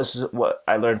that was what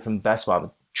I learned from Best Mom,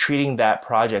 treating that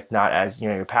project not as,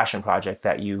 your passion project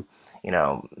that you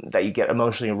get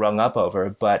emotionally wrung up over,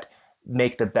 but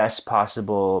make the best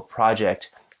possible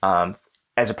project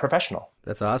as a professional.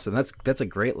 That's awesome. That's a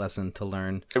great lesson to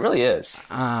learn. It really is.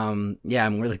 Yeah,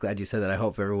 I'm really glad you said that. I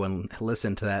hope everyone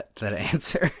listened to that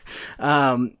answer.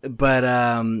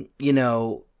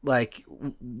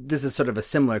 This is sort of a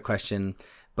similar question,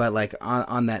 but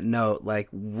on that note,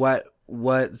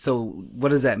 what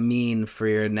does that mean for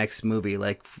your next movie?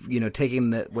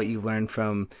 Taking what you've learned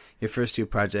from your first two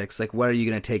projects, what are you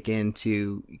going to take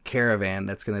into Caravan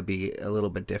that's going to be a little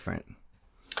bit different?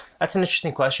 That's an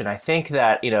interesting question. I think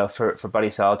that, for Buddy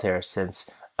Solitaire, since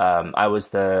I was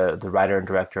the writer and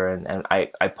director, and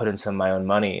I put in some of my own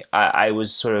money, I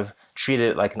was sort of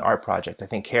treated like an art project. I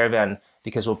think Caravan,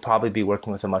 because we'll probably be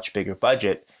working with a much bigger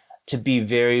budget, to be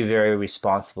very, very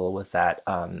responsible with that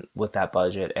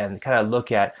budget, and kind of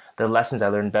look at the lessons I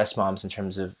learned in Best Moms in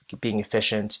terms of being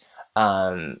efficient,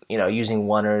 using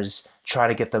oneers, try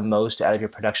to get the most out of your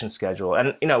production schedule.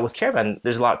 And, with Caravan,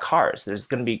 there's a lot of cars. There's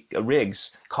going to be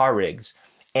car rigs.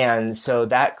 And so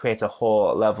that creates a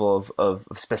whole level of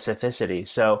specificity.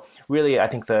 So really, I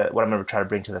think what I'm going to try to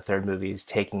bring to the third movie is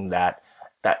taking that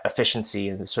efficiency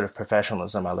and the sort of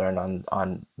professionalism I learned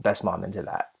on Best Mom into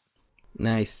that.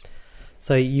 Nice.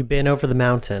 So you've been over the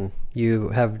mountain. You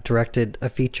have directed a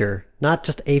feature, not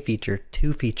just a feature,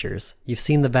 two features. You've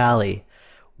seen The Valley.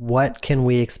 What can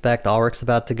we expect? Ulrich's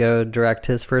about to go direct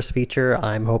his first feature.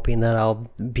 I'm hoping that I'll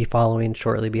be following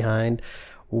shortly behind.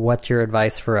 What's your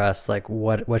advice for us?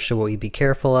 What should we be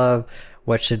careful of?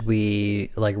 What should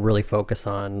we really focus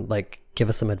on? Give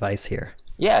us some advice here.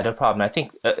 Yeah, no problem. I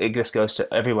think this goes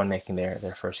to everyone making their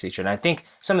first feature. And I think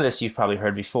some of this you've probably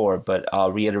heard before, but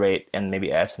I'll reiterate and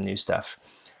maybe add some new stuff.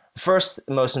 The first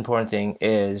most important thing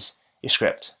is your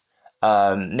script.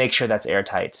 Make sure that's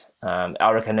airtight.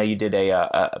 Alric, I know you did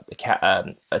a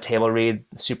table read,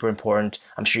 super important.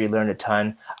 I'm sure you learned a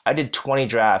ton. I did 20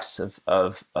 drafts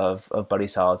of Buddy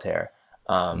Solitaire.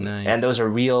 Nice. And those are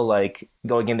real,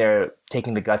 going in there,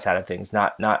 taking the guts out of things,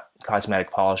 not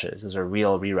cosmetic polishes. Those are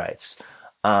real rewrites.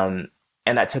 And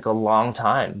that took a long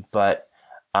time, but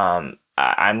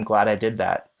I'm glad I did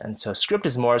that. And so script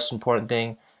is the most important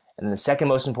thing. And the second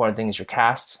most important thing is your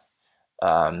cast,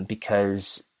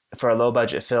 because for a low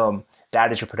budget film,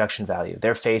 that is your production value.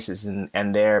 Their faces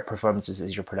and their performances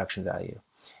is your production value.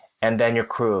 And then your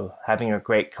crew, having your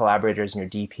great collaborators and your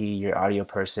DP, your audio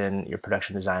person, your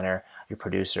production designer, your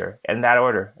producer. In that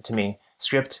order, to me,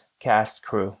 script, cast,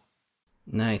 crew.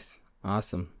 Nice.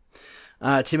 Awesome.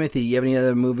 Timothy, you have any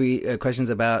other movie questions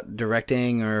about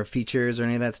directing or features or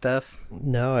any of that stuff?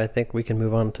 No, I think we can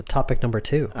move on to topic number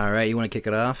 2. All right, you want to kick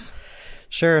it off?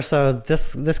 Sure. So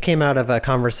this came out of a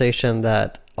conversation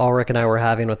that Ulrich and I were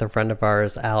having with a friend of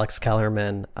ours, Alex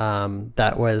Kellerman.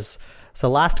 So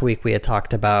last week we had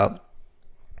talked about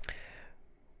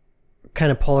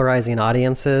kind of polarizing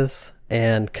audiences,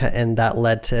 and that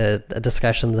led to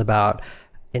discussions about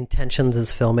intentions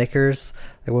as filmmakers.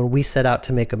 Like when we set out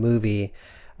to make a movie,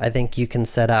 I think you can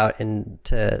set out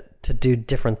to do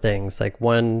different things. Like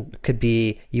one could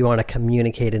be you want to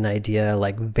communicate an idea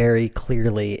like very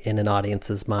clearly in an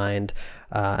audience's mind.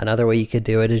 Another way you could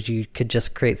do it is you could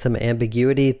just create some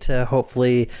ambiguity to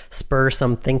hopefully spur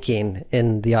some thinking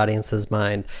in the audience's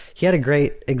mind. He had a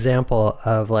great example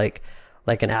of like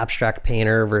an abstract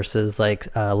painter versus like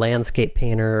a landscape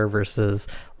painter versus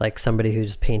like somebody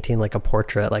who's painting like a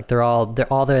portrait. Like all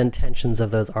the intentions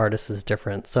of those artists is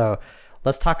different. So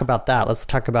let's talk about that. Let's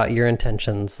talk about your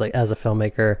intentions, like as a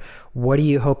filmmaker. What are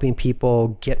you hoping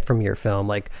people get from your film?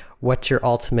 Like, what's your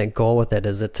ultimate goal with it?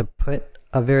 Is it to put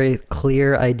a very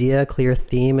clear idea, clear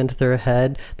theme into their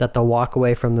head that they'll walk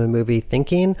away from the movie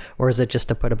thinking? Or is it just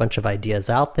to put a bunch of ideas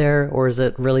out there? Or is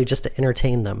it really just to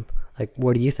entertain them? Like,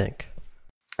 what do you think?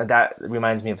 That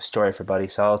reminds me of a story for Buddy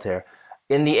Solitaire.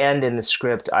 In the end, in the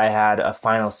script, I had a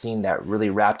final scene that really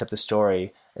wrapped up the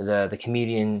story. The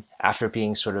comedian, after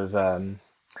being sort of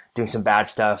doing some bad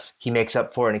stuff, he makes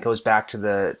up for it and he goes back to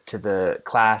the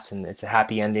class, and it's a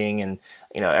happy ending, and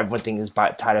everything is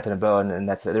tied up in a bow, and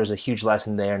there's a huge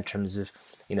lesson there in terms of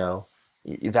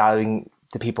valuing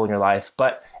the people in your life.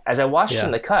 But as I watched it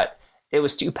in the cut, it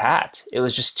was too pat. It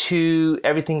was just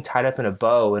everything tied up in a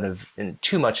bow in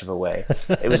too much of a way.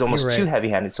 It was almost too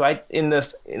heavy-handed. So in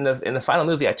the final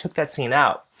movie, I took that scene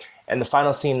out, and the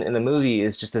final scene in the movie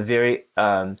is just a very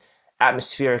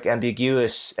atmospheric,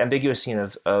 ambiguous scene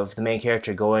of the main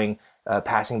character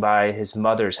passing by his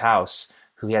mother's house,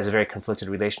 who he has a very conflicted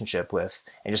relationship with,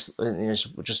 and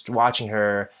just watching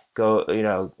her go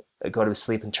to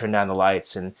sleep and turn down the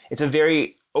lights. And it's a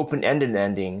very open-ended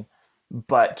ending.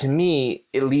 But to me,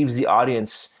 it leaves the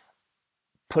audience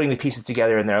putting the pieces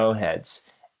together in their own heads.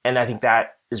 And I think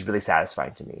that is really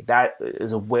satisfying to me. It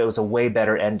was a way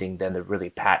better ending than the really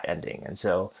pat ending. And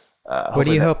so what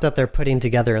do you hope that they're putting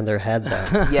together in their head,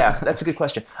 though? Yeah, that's a good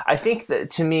question. I think that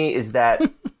to me is that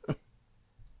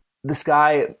this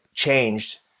guy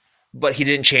changed, but he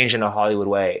didn't change in a Hollywood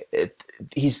way.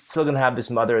 He's still going to have this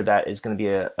mother that is going to be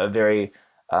a very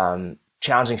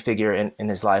challenging figure in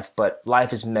his life, but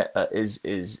life is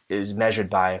measured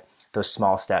by those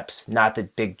small steps, not the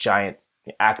big giant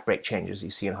act break changes you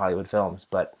see in Hollywood films,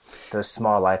 but those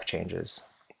small life changes.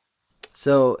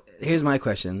 So here's my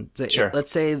question. Sure.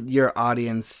 Let's say your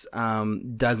audience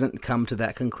doesn't come to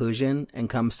that conclusion and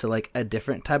comes to like a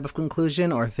different type of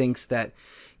conclusion, or thinks that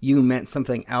you meant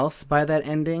something else by that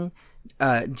ending.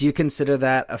 Do you consider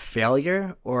that a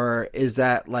failure, or is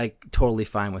that like totally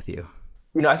fine with you?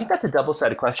 I think that's a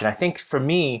double-sided question. I think for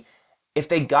me, if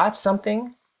they got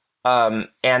something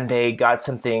and they got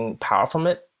something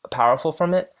powerful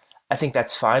from it, I think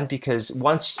that's fine, because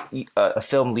once a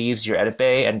film leaves your edit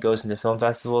bay and goes into film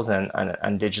festivals and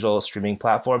on digital streaming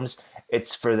platforms,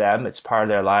 it's for them, it's part of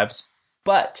their lives.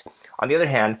 But on the other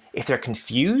hand, if they're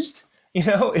confused,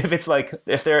 so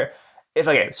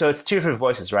it's two different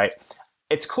voices, right?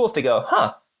 It's cool if they go,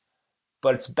 huh,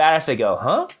 but it's bad if they go,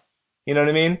 huh? You know what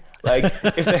I mean? Like,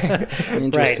 if they,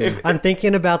 Interesting. Right. I'm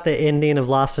thinking about the ending of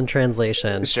Lost in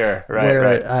Translation. Sure, right.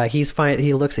 Where right. he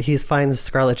finds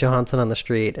Scarlett Johansson on the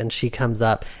street, and she comes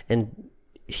up, and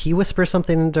he whispers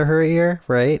something into her ear,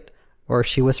 right? Or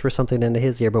she whispers something into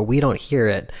his ear, but we don't hear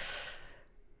it.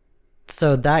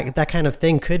 So that kind of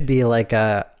thing could be like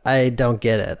I don't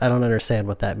get it. I don't understand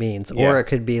what that means. Yeah. Or it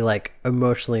could be like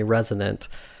emotionally resonant.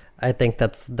 I think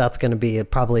that's going to be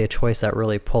probably a choice that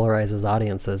really polarizes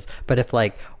audiences. But if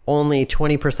like only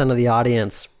 20% of the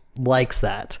audience likes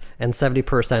that and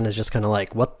 70% is just kind of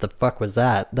like, what the fuck was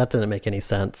that? That didn't make any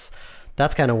sense.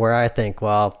 That's kind of where I think,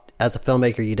 well, as a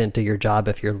filmmaker, you didn't do your job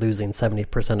if you're losing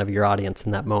 70% of your audience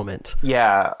in that moment.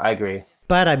 Yeah, I agree.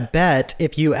 But I bet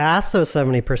if you ask those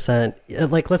 70%,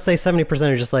 like let's say 70%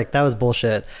 are just like, that was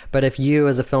bullshit. But if you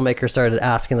as a filmmaker started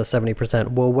asking the 70%,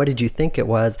 well, what did you think it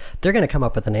was? They're going to come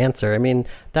up with an answer. I mean,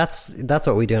 that's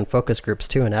what we do in focus groups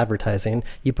too in advertising.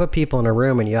 You put people in a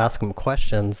room and you ask them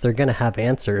questions, they're going to have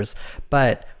answers.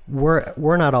 But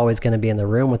we're not always going to be in the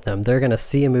room with them. They're going to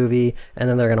see a movie and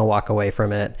then they're going to walk away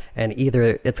from it. And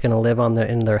either it's going to live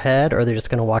in their head, or they're just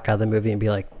going to walk out of the movie and be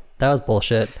like, that was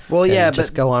bullshit. Well, yeah,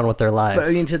 just go on with their lives. But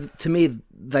I mean, to me,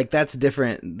 like that's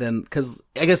different than, because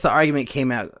I guess the argument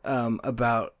came out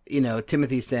about,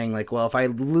 Timothy saying like, well, if I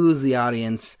lose the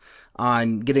audience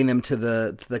on getting them to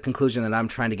the conclusion that I'm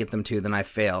trying to get them to, then I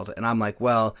failed. And I'm like,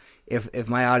 well, if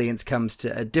my audience comes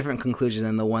to a different conclusion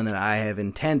than the one that I have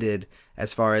intended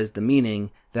as far as the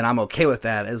meaning, then I'm okay with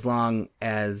that, as long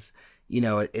as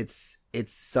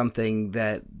it's something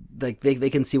that like they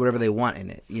can see whatever they want in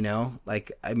it,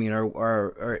 like, I mean,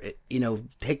 or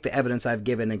take the evidence I've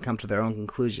given and come to their own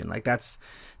conclusion. Like that's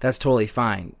totally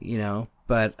fine,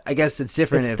 but I guess it's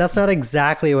different. That's not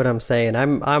exactly what I'm saying.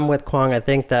 I'm with Kuang. I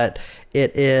think that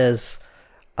it is,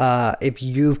 if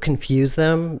you've confused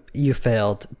them, you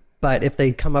failed. But if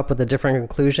they come up with a different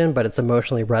conclusion, but it's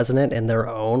emotionally resonant in their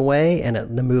own way, and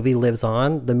the movie lives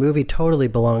on, the movie totally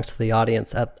belongs to the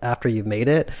audience after you've made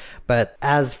it. But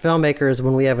as filmmakers,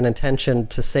 when we have an intention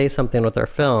to say something with our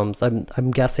films,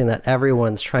 I'm guessing that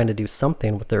everyone's trying to do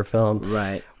something with their film.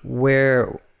 Right.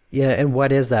 And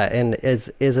what is that? And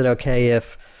is it okay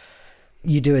if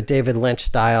you do a David Lynch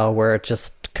style where it's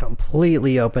just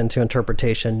completely open to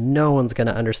interpretation? No one's going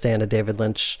to understand a David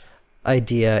Lynch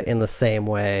idea in the same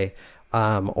way,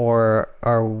 or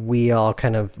are we all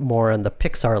kind of more in the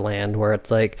Pixar land where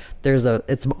it's like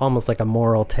it's almost like a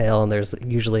moral tale, and there's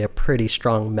usually a pretty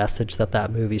strong message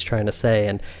that movie's trying to say,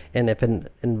 and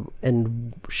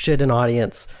should an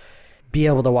audience be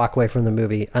able to walk away from the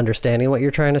movie understanding what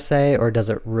you're trying to say, or does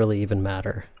it really even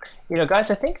matter? Guys,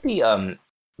 I think the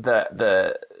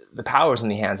power's in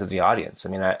the hands of the audience. I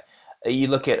mean, you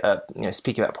look at,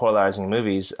 speaking about polarizing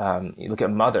movies, you look at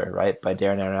Mother, right, by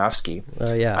Darren Aronofsky.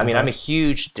 Oh, yeah. I mean, I'm a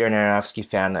huge Darren Aronofsky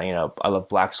fan. I love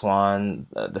Black Swan,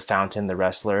 The Fountain, The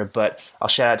Wrestler. But I'll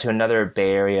shout out to another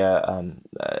Bay Area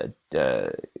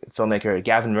filmmaker,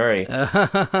 Gavin Murray.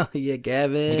 Yeah,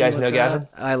 Gavin. Do you guys know Gavin?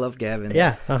 I love Gavin.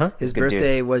 Yeah. His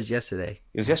birthday was yesterday.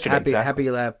 It was yesterday.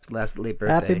 Happy late birthday.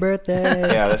 Happy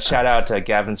birthday. Yeah, let's shout out to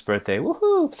Gavin's birthday.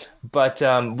 Woohoo! But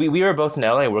we were both in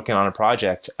LA working on a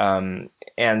project, and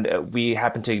we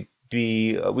happened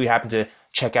to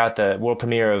check out the world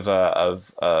premiere of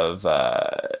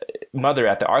Mother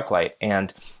at the ArcLight,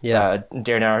 and Darren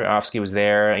Aronofsky was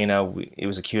there. It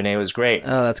was a Q&A. It was great.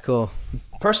 Oh, that's cool.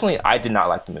 Personally, I did not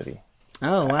like the movie.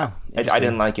 Oh, wow. I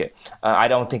didn't like it. I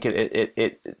don't think it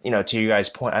to you guys'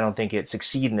 point, I don't think it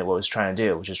succeeded in what it was trying to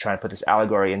do, which is trying to put this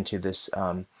allegory into this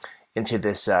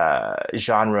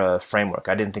genre framework.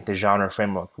 I didn't think the genre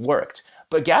framework worked.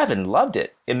 But Gavin loved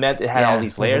it. It meant it had all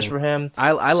these layers for him.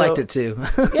 I liked it too.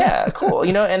 Yeah, cool.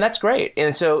 And that's great.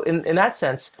 And so in that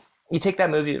sense, you take that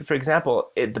movie, for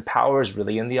example, the power is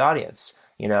really in the audience.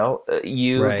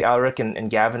 Right. Alric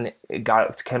and Gavin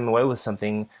came away with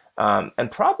something,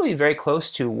 and probably very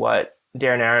close to what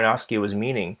Darren Aronofsky was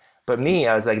meaning. But me,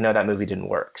 I was like, no, that movie didn't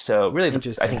work. So really, I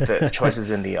think the choice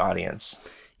is in the audience.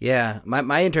 Yeah,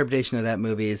 my interpretation of that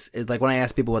movie is like when I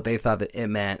asked people what they thought that it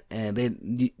meant,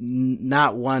 and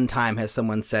not one time has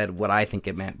someone said what I think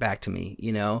it meant back to me.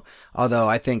 Although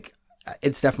I think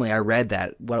it's definitely, I read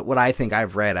that what I think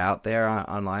I've read out there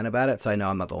online about it, so I know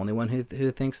I'm not the only one who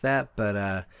thinks that.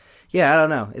 But yeah, I don't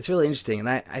know. It's really interesting, and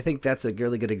I think that's a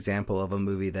really good example of a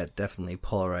movie that definitely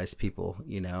polarized people,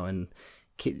 and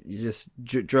just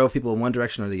drove people in one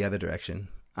direction or the other direction.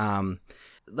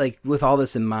 Like with all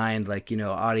this in mind, like,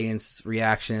 audience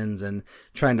reactions and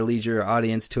trying to lead your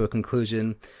audience to a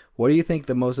conclusion, what do you think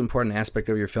the most important aspect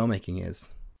of your filmmaking is?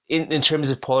 In terms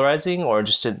of polarizing, or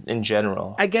just in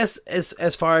general? I guess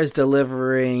as far as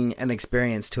delivering an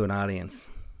experience to an audience.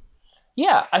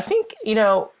 Yeah, I think,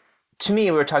 to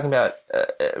me, we're talking about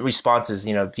responses,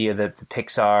 via the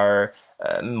Pixar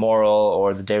moral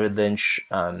or the David Lynch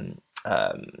sort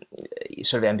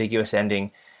of ambiguous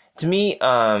ending. To me,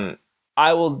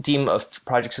 I will deem a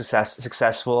project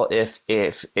successful if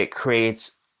it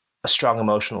creates a strong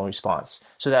emotional response.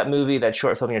 So that movie, that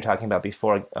short film you're talking about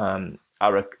before,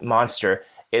 Monster,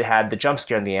 it had the jump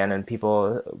scare in the end, and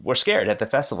people were scared at the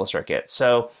festival circuit.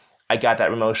 So I got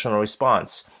that emotional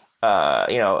response.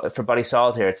 For Buddy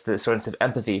Solitaire, it's the sense of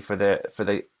empathy for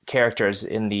the characters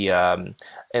in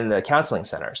the counseling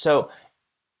center. So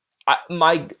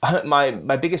my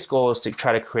biggest goal is to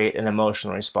try to create an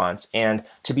emotional response and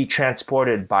to be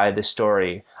transported by the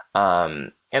story.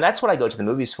 And that's what I go to the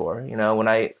movies for. When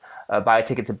I buy a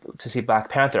ticket to see Black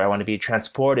Panther, I want to be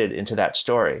transported into that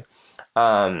story.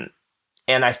 And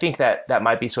I think that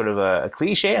might be sort of a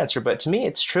cliche answer, but to me,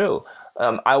 it's true.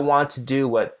 I want to do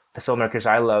what the filmmakers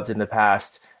I loved in the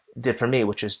past did for me,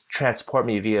 which is transport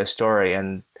me via story.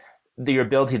 And your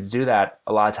ability to do that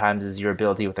a lot of times is your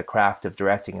ability with the craft of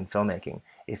directing and filmmaking.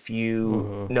 if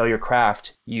you know your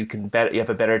craft, you have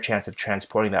a better chance of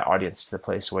transporting that audience to the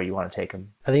place where you want to take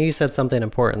them. I think you said something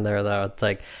important there, though. It's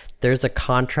like there's a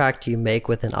contract you make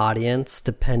with an audience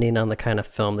depending on the kind of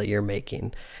film that you're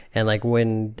making. And like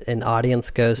when an audience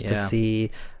goes to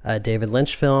see a David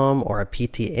Lynch film or a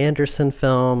P.T. Anderson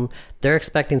film, they're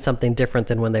expecting something different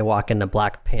than when they walk into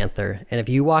Black Panther. And if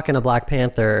you walk into Black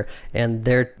Panther and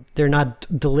they're not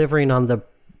delivering on the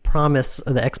promise,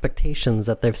 the expectations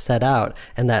that they've set out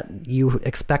and that you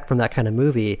expect from that kind of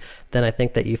movie, then I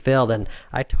think that you failed. And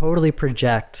I totally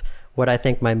project what I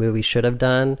think my movie should have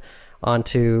done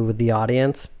onto the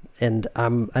audience, and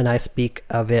I speak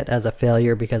of it as a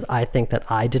failure because I think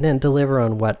that I didn't deliver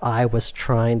on what I was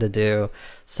trying to do.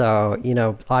 So,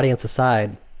 audience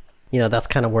aside, that's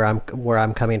kind of where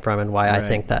I'm coming from and why I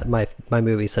think that my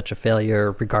movie is such a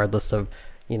failure, regardless of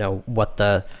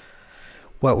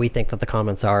what we think that the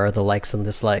comments are, or the likes and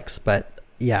dislikes. But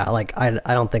yeah, like I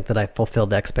don't think that I fulfilled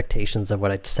the expectations of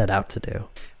what I set out to do.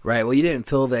 Right. Well, you didn't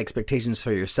fill the expectations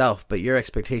for yourself, but your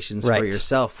expectations for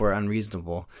yourself were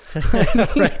unreasonable.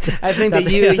 Right. I think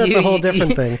that's a whole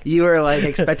different thing. You were like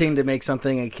expecting to make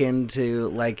something akin to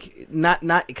like not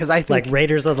because I think like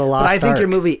Raiders of the Lost Ark. But I think your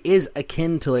movie is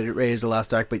akin to Raiders of the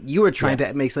Lost Ark, but you were trying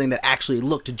to make something that actually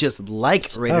looked just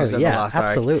like Raiders of the Lost Ark.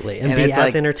 Absolutely, and be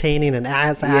as entertaining and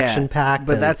as action packed.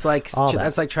 But that's like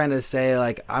trying to say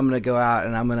like I'm gonna go out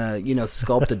and I'm gonna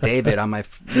sculpt a David on my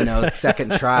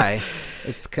second try.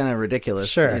 It's kind of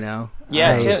ridiculous,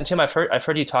 Yeah, Tim, I've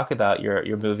heard you talk about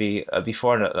your movie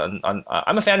before.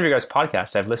 I'm a fan of your guys'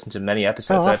 podcast. I've listened to many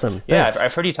episodes. Oh, awesome!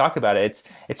 I've heard you talk about it.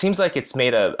 It seems like it's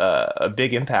made a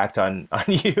big impact on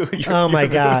you. Oh my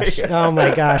gosh!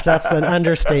 That's an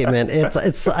understatement.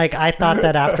 It's like I thought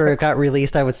that after it got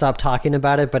released, I would stop talking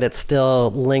about it, but it's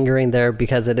still lingering there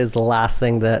because it is the last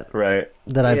thing that it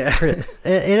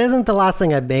isn't the last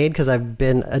thing I've made, because I've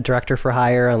been a director for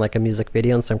hire on like a music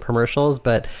video and some commercials,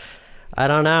 but I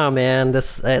don't know, man.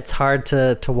 It's hard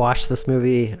to watch this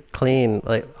movie clean,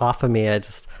 like off of me.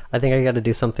 I think I got to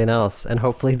do something else, and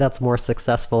hopefully that's more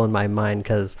successful in my mind,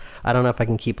 because I don't know if I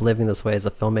can keep living this way as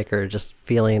a filmmaker, just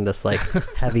feeling this like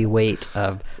heavy weight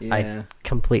of I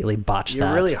completely botched that.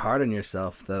 You're really hard on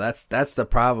yourself, though. That's the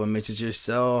problem. It's just you're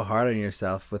so hard on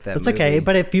yourself with that. It's movie. Okay,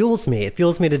 but it fuels me. It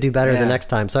fuels me to do better the next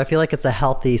time. So I feel like it's a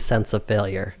healthy sense of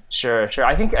failure. Sure.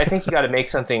 I think you got to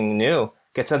make something new.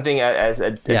 Get something as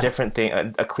a different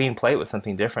thing, a clean plate with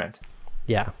something different.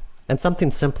 Yeah, and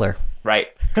something simpler. Right.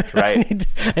 I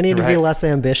need to be less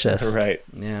ambitious. Right.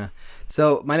 Yeah.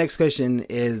 So my next question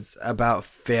is about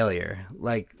failure.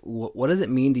 Like, what does it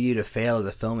mean to you to fail as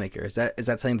a filmmaker? Is that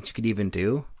something that you could even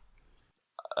do?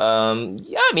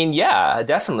 Yeah,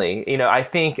 definitely. I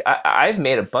think I've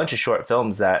made a bunch of short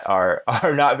films that are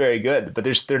not very good, but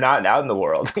they're not out in the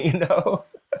world. You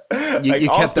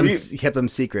kept them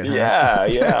secret. Huh?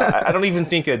 Yeah. I don't even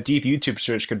think a deep YouTube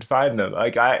search could find them.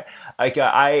 I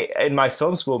in my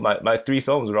film school, my 3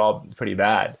 films were all pretty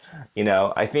bad.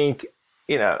 I think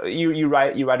you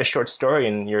write a short story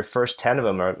and your first 10 of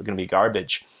them are going to be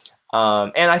garbage.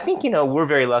 And I think we're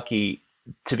very lucky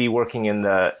to be working in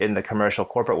the commercial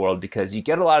corporate world, because you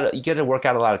get to work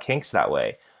out a lot of kinks that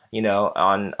way. You get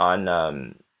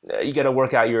to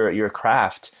work out your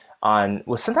craft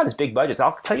with sometimes big budgets.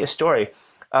 I'll tell you a story.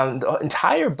 The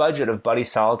entire budget of Buddy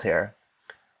Solitaire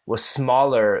was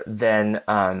smaller than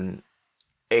a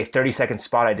 30-second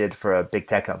spot I did for a big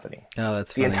tech company. Oh,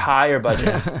 that's funny. The entire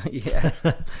budget.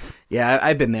 Yeah,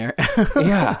 I've been there.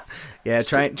 Yeah,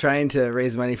 trying to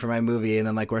raise money for my movie, and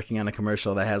then like working on a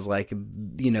commercial that has like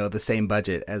the same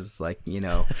budget as like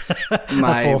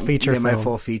my full feature my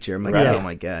full feature. I'm like, oh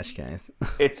my gosh, guys.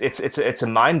 It's a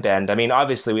mind bend. I mean,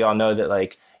 obviously we all know that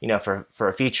like for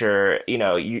a feature,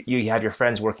 you have your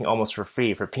friends working almost for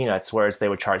free for peanuts, whereas they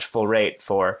would charge full rate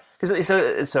for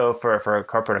a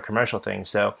corporate or commercial thing.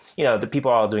 So the people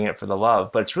are all doing it for the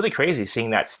love, but it's really crazy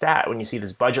seeing that stat when you see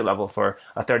this budget level for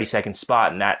a 30-second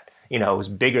spot, and that was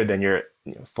bigger than your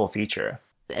full feature.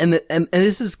 And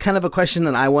this is kind of a question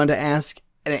that I wanted to ask,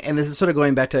 and this is sort of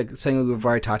going back to something we've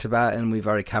already talked about and we've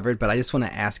already covered, but I just want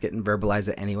to ask it and verbalize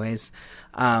it anyways.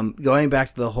 Going back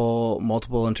to the whole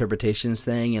multiple interpretations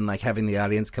thing and like having the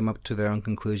audience come up to their own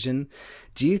conclusion,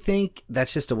 do you think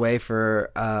that's just a way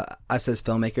for us as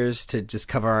filmmakers to just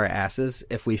cover our asses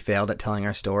if we failed at telling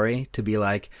our story? To be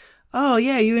like, oh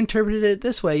yeah, you interpreted it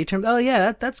this way. Oh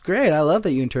yeah, that's great. I love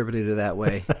that you interpreted it that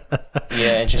way.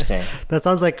 Yeah, interesting. That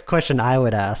sounds like a question I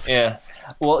would ask. Yeah.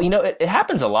 Well, it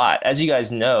happens a lot. As you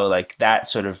guys know, like that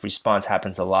sort of response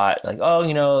happens a lot. Like, oh,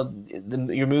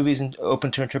 your movie's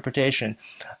open to interpretation.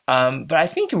 But I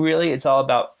think really it's all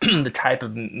about the type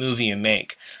of movie you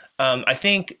make. I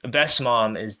think Best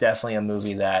Mom is definitely a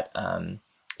movie that,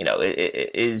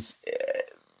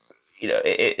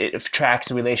 it tracks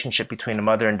the relationship between a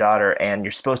mother and daughter, and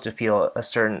you're supposed to feel a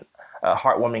certain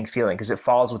heartwarming feeling because it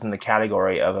falls within the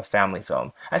category of a family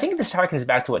film. I think this harkens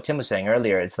back to what Tim was saying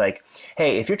earlier. It's like,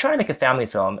 hey, if you're trying to make a family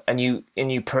film and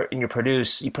you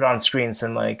put on screen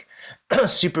some like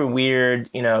super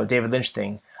weird, David Lynch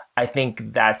thing, I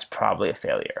think that's probably a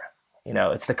failure.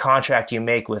 It's the contract you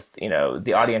make with,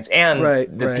 the audience and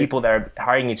the people that are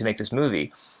hiring you to make this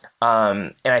movie.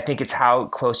 And I think it's how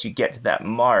close you get to that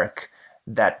mark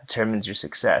that determines your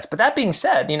success. But that being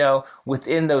said,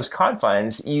 within those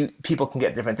confines, people can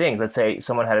get different things. Let's say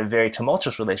someone had a very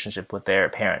tumultuous relationship with their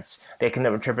parents. They can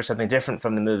interpret something different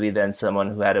from the movie than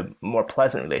someone who had a more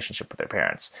pleasant relationship with their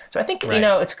parents. So I think,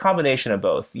 it's a combination of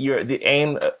both. The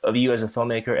aim of you as a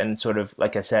filmmaker and sort of,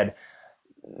 like I said,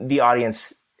 the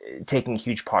audience taking a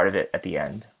huge part of it at the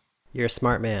end. You're a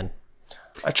smart man.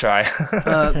 I try.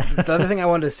 The other thing I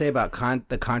wanted to say about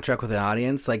the contract with the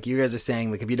audience, like you guys are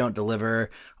saying, like if you don't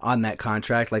deliver on that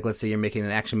contract, like let's say you're making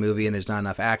an action movie and there's not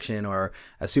enough action, or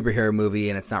a superhero movie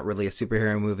and it's not really a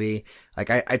superhero movie, like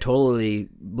I totally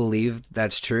believe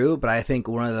that's true. But I think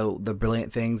one of the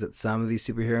brilliant things that some of these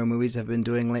superhero movies have been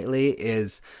doing lately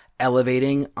is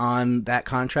elevating on that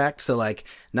contract. So like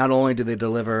not only do they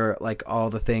deliver like all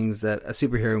the things that a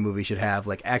superhero movie should have,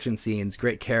 like action scenes,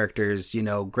 great characters,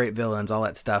 great villains, all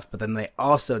that stuff, but then they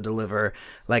also deliver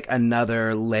like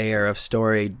another layer of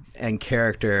story and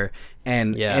character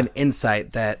and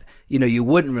insight that you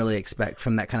wouldn't really expect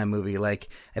from that kind of movie. Like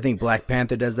I think Black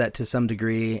Panther does that to some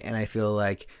degree, and I feel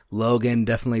like Logan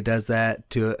definitely does that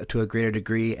to a greater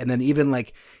degree. And then even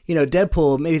like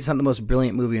Deadpool, maybe it's not the most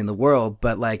brilliant movie in the world,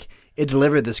 but like it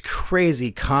delivered this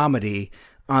crazy comedy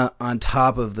on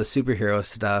top of the superhero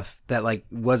stuff that like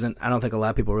wasn't, I don't think a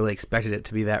lot of people really expected it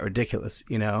to be that ridiculous,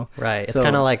 Right. It's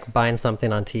kind of like buying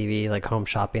something on TV, like Home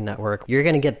Shopping Network. You're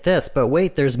going to get this, but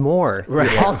wait, there's more. Right.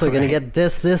 You're also going to get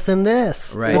this, and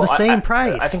this for the same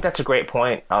price. I think that's a great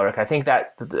point, Alric. I think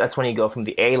that's when you go from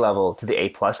the A level to the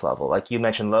A+ level. Like you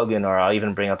mentioned Logan, or I'll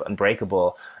even bring up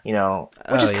Unbreakable,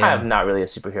 which is kind of not really a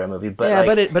superhero movie, but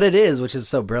but it is, which is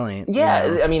so brilliant.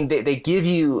 Yeah. I mean, they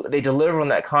deliver on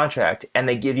that contract, and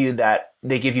they give you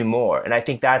more. And I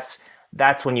think that's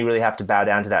when you really have to bow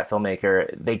down to that filmmaker.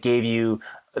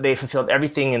 They fulfilled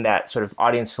everything in that sort of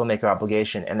audience filmmaker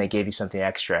obligation, and they gave you something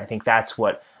extra. I think that's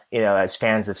what, as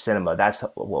fans of cinema, that's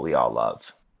what we all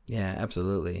love. Yeah,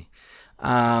 absolutely.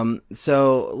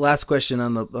 So last question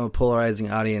on the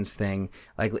polarizing audience thing.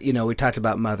 Like, we talked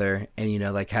about Mother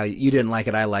and, like how you didn't like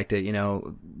it, I liked it, and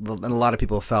a lot of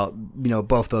people felt,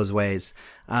 both those ways.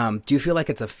 Do you feel like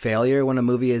it's a failure when a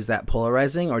movie is that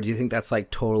polarizing, or do you think that's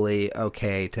like totally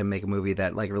okay to make a movie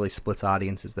that like really splits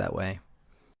audiences that way?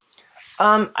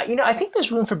 I think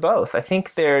there's room for both. I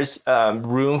think there's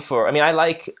room for. I mean, I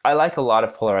like a lot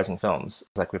of polarizing films,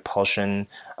 like Repulsion,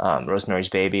 Rosemary's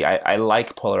Baby. I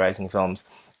like polarizing films.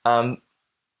 I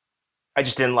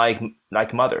just didn't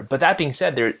like Mother. But that being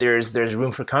said, there's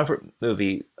room for comfort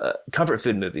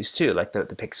food movies too, like the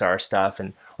Pixar stuff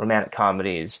and romantic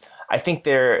comedies. I think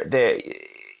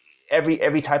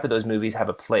every type of those movies have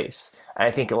a place. And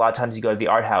I think a lot of times you go to the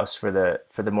art house for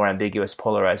the more ambiguous,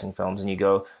 polarizing films, and you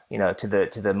go to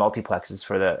the multiplexes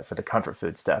for the comfort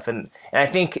food stuff. And I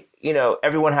think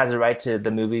everyone has a right to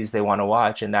the movies they want to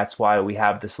watch, and that's why we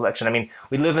have the selection. I mean,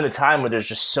 we live in a time where there's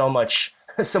just so much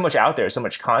out there, so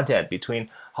much content between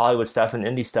Hollywood stuff and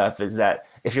indie stuff. Is that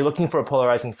if you're looking for a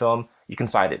polarizing film, you can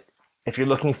find it. If you're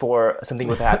looking for something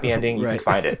with a happy ending, you can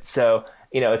find it. So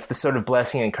it's the sort of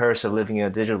blessing and curse of living in a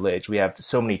digital age. We have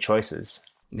so many choices.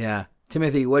 Yeah.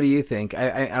 Timothy, what do you think?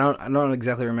 I don't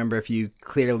exactly remember if you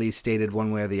clearly stated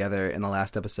one way or the other in the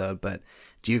last episode, but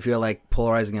do you feel like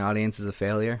polarizing an audience is a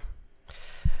failure?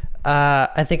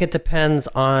 I think it depends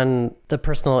on the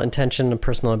personal intention and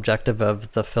personal objective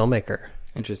of the filmmaker.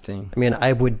 Interesting. I mean,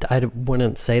 I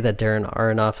wouldn't say that Darren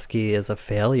Aronofsky is a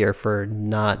failure for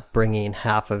not bringing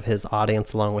half of his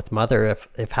audience along with Mother.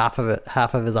 If half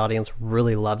of his audience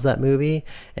really loves that movie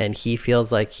and he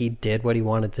feels like he did what he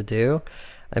wanted to do,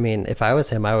 I mean, if I was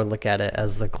him, I would look at it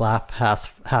as the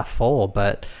glass half full.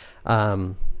 But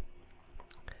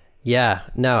yeah,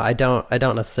 no, I don't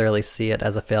necessarily see it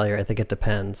as a failure. I think it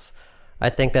depends. I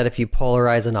think that if you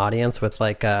polarize an audience with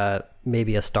like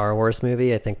maybe a Star Wars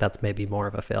movie, I think that's maybe more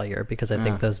of a failure, because I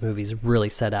think those movies really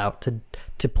set out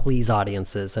to please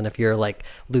audiences. And if you're like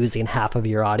losing half of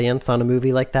your audience on a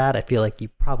movie like that, I feel like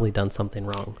you've probably done something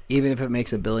wrong. Even if it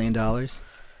makes $1 billion?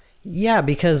 Yeah,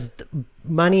 because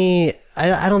money,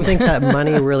 I don't think that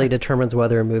money really determines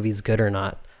whether a movie's good or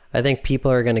not. I think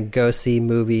people are going to go see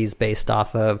movies based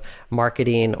off of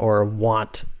marketing or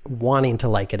wanting to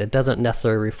like it. It doesn't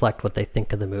necessarily reflect what they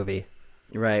think of the movie.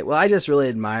 Right. Well, I just really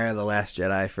admire The Last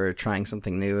Jedi for trying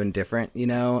something new and different,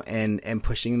 and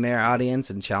pushing their audience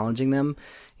and challenging them,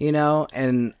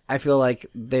 and I feel like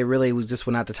they really just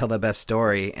went out to tell the best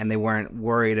story, and they weren't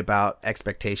worried about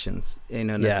expectations,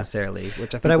 necessarily,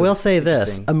 which I think. But I will say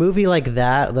this, a movie like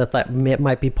that it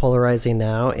might be polarizing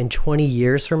now, in 20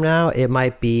 years from now, it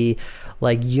might be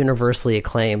like universally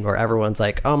acclaimed, where everyone's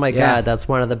like, oh my God, that's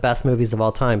one of the best movies of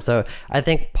all time. So I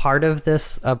think part of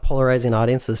this polarizing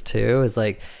audiences too is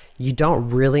like, you don't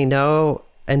really know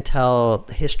until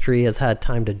history has had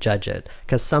time to judge it,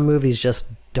 because some movies just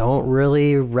don't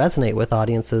really resonate with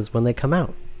audiences when they come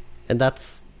out, and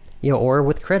that's, or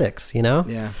with critics,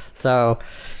 Yeah. So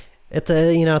it's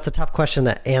a tough question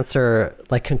to answer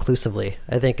like conclusively.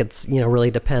 I think it's, really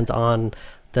depends on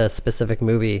the specific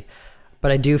movie.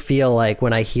 But I do feel like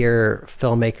when I hear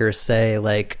filmmakers say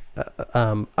like,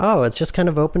 oh, it's just kind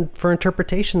of open for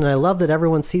interpretation, and I love that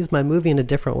everyone sees my movie in a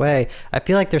different way, I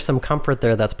feel like there's some comfort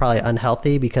there that's probably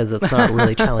unhealthy, because it's not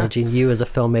really challenging you as a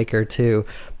filmmaker to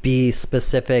be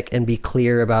specific and be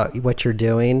clear about what you're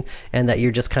doing, and that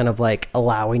you're just kind of like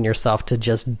allowing yourself to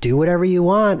just do whatever you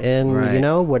want, and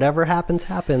whatever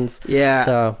happens. Yeah.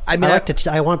 So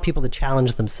I want people to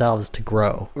challenge themselves to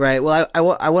grow. Right. Well,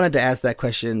 I wanted to ask that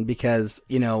question because,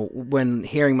 when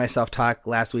hearing myself talk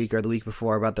last week or the week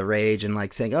before about the rage and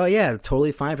like saying, oh yeah,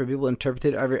 totally fine for people to interpret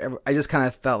it, I just kind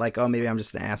of felt like, oh, maybe I'm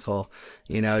just an asshole,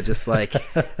 just like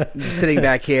sitting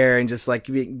back here and just like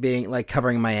being like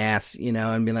covering my ass,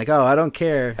 and being like, oh, I don't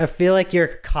care. I feel like you're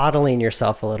coddling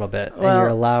yourself a little bit, and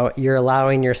you're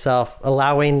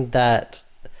allowing that.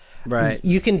 Right.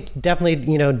 You can definitely,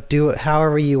 do it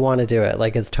however you want to do it.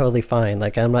 Like, it's totally fine.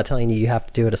 Like, I'm not telling you have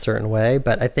to do it a certain way,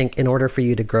 but I think in order for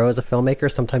you to grow as a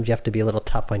filmmaker, sometimes you have to be a little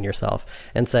tough on yourself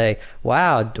and say,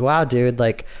 wow, dude,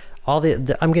 like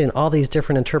I'm getting all these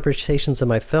different interpretations of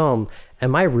my film.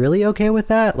 Am I really okay with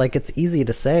that? Like, it's easy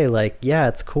to say like, yeah,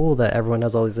 it's cool that everyone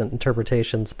has all these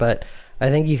interpretations, but I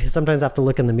think you sometimes have to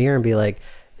look in the mirror and be like,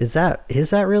 is that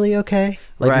really okay?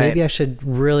 Like, maybe I should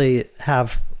really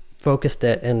have focused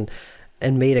it and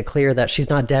made it clear that she's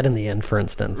not dead in the end, for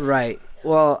instance. Right.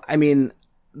 Well, I mean,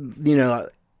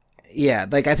 yeah,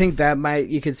 like I think that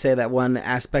you could say that one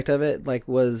aspect of it like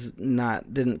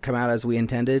didn't come out as we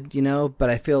intended,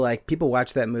 but I feel like people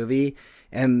watch that movie,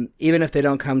 and even if they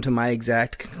don't come to my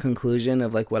exact conclusion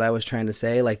of like what I was trying to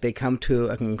say, like they come to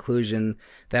a conclusion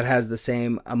that has the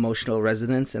same emotional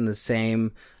resonance and the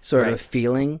same sort of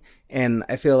feeling. And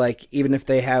I feel like even if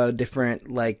they have a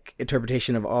different like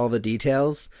interpretation of all the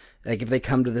details, like if they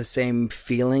come to the same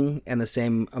feeling and the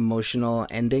same emotional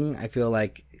ending, I feel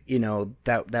like,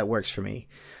 that works for me.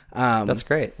 That's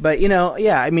great. But,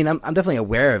 yeah, I mean, I'm definitely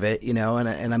aware of it,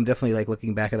 and I'm definitely like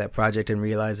looking back at that project and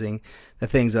realizing the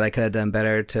things that I could have done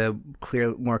better to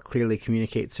more clearly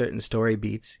communicate certain story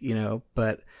beats,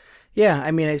 but yeah,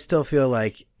 I mean, I still feel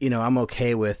like, I'm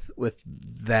okay with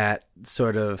that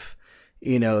sort of,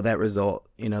 that result,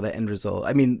 that end result.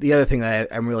 I mean, the other thing that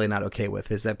I'm really not okay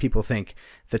with is that people think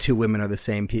the two women are the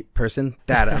same person.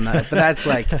 That I'm not, but that's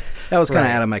like, that was kind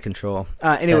of out of my control.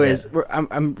 Anyways,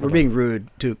 we're being rude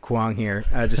to Kuang here,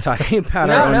 just talking about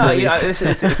our own movies. Yeah, it's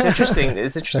interesting.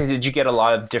 It's interesting. Did you get a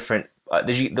lot of different,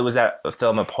 was that a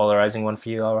film a polarizing one for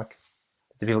you, Alric?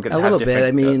 Did people get a little different bit?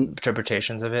 I mean,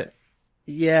 interpretations of it?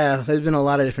 Yeah, there's been a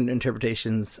lot of different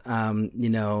interpretations,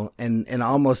 and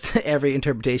almost every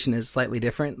interpretation is slightly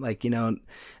different. Like,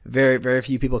 very, very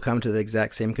few people come to the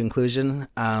exact same conclusion.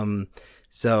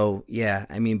 So yeah,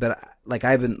 I mean, but like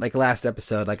I've been like last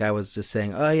episode, like I was just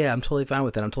saying, oh yeah, I'm totally fine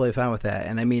with that. I'm totally fine with that.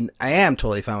 And I mean, I am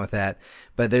totally fine with that,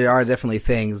 but there are definitely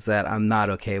things that I'm not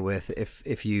okay with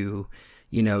if you,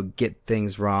 get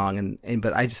things wrong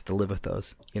but I just have to live with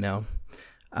those,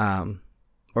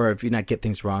 or if you not get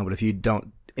things wrong, but if you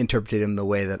don't interpret them the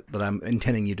way that I'm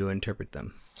intending you to interpret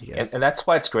them. And that's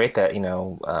why it's great that,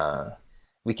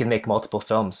 we can make multiple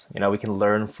films. We can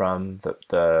learn from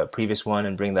the previous one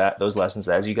and bring those lessons.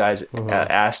 As you guys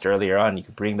asked earlier on, you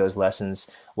can bring those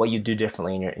lessons, what you do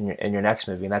differently in your next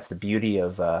movie. And that's the beauty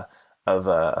of of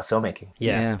filmmaking.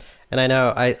 Yeah. And I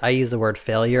know I use the word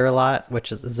failure a lot,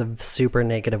 which is a super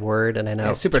negative word. And I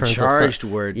know super charged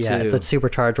word too. Yeah, it's a super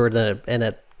charged word, and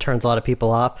it turns a lot of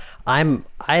people off. I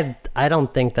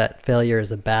don't think that failure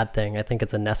is a bad thing. I think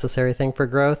it's a necessary thing for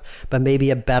growth. But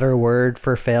maybe a better word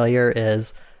for failure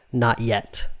is not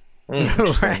yet.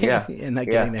 Right? Yeah, and not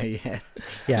getting there yet.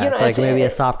 Yeah, it's like maybe a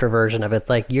softer version of it. It's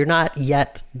like you're not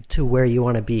yet to where you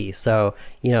want to be. So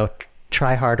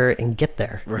try harder and get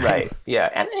there. Right. Yeah,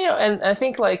 and I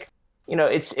think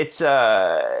it's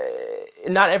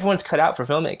not everyone's cut out for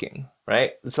filmmaking,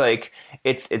 right? It's like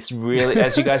it's really,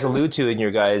 as you guys allude to in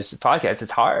your guys' podcast,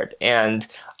 it's hard, and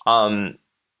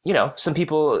some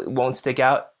people won't stick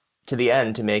out to the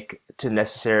end to do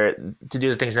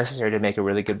the things necessary to make a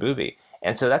really good movie,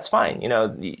 and so that's fine.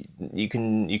 You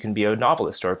can be a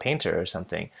novelist or a painter or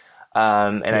something,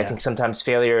 and I think sometimes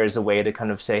failure is a way to kind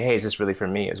of say, hey, is this really for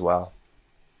me as well?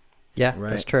 Yeah, right.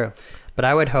 That's true. But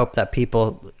I would hope that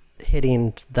people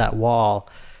hitting that wall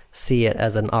see it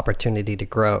as an opportunity to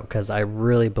grow, because I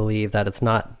really believe that it's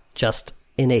not just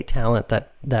innate talent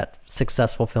that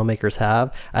successful filmmakers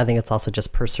have. I think it's also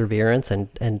just perseverance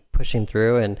and pushing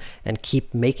through and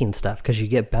keep making stuff, because you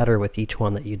get better with each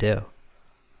one that you do.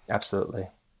 Absolutely.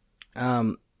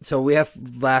 So we have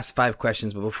last 5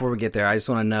 questions, but before we get there, I just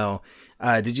want to know,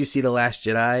 did you see The Last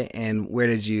Jedi, and where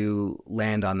did you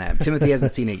land on that? Timothy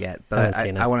hasn't seen it yet, but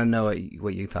I want to know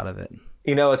what you thought of it.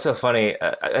 It's so funny.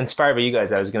 Inspired by you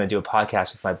guys, I was going to do a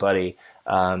podcast with my buddy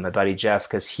Jeff,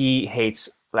 because he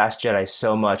hates Last Jedi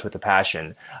so much with a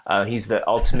passion. He's the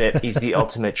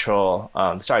ultimate troll.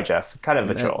 Sorry, Jeff, kind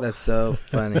of a troll. That's so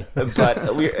funny. but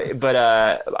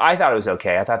I thought it was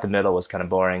okay. I thought the middle was kind of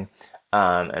boring.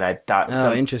 And I thought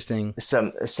interesting.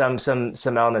 Some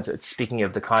elements. Speaking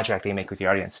of the contract they make with the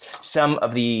audience, some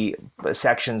of the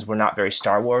sections were not very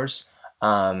Star Wars.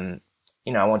 I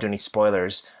won't do any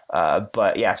spoilers.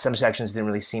 But yeah, some sections didn't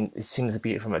really seem to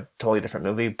be from a totally different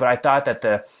movie. But I thought that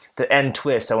the end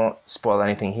twist, I won't spoil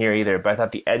anything here either, but I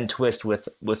thought the end twist with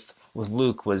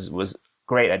Luke was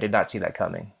great. I did not see that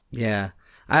coming. Yeah.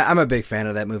 I'm a big fan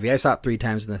of that movie. I saw it 3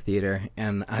 times in the theater,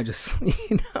 and I just,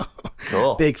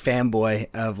 cool. Big fanboy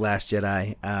of Last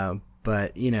Jedi.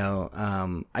 But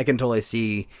I can totally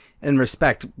see and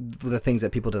respect the things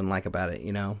that people didn't like about it,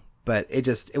 But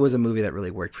it was a movie that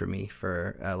really worked for me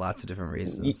for lots of different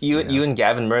reasons. You and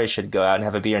Gavin Murray should go out and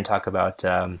have a beer and talk about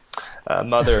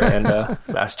Mother and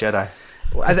Last Jedi.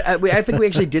 I think we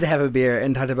actually did have a beer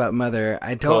and talked about Mother.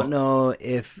 I don't know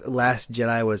if Last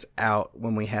Jedi was out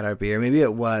when we had our beer. Maybe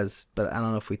it was, but I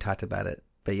don't know if we talked about it.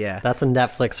 But yeah. That's a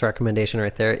Netflix recommendation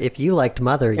right there. If you liked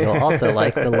Mother, you'll also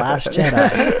like The Last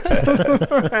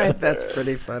Jedi. Right, that's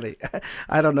pretty funny.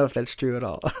 I don't know if that's true at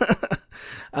all.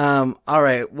 All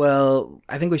right, well,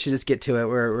 I think we should just get to it.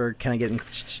 We're kind of getting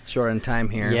short on time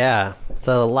here. Yeah.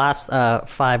 So the last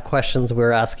 5 questions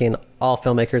we're asking all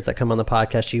filmmakers that come on the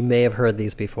podcast. You may have heard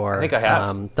these before. I think I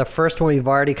have. The first one you've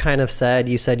already kind of said.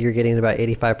 You said you're getting about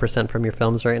 85% from your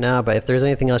films right now. But if there's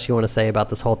anything else you want to say about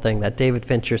this whole thing, that David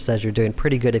Fincher says you're doing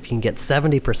pretty good if you can get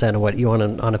 70% of what you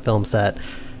want on a film set.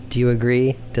 Do you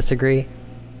agree? Disagree?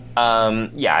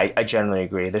 Yeah, I generally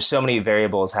agree. There's so many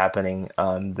variables happening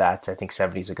that I think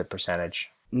 70 is a good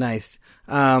percentage. Nice.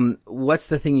 What's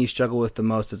the thing you struggle with the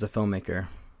most as a filmmaker?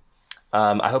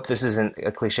 I hope this isn't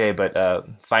a cliche, but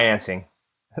financing.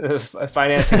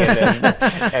 Financing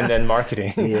and then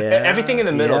marketing. Yeah, everything in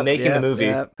the middle, making the movie.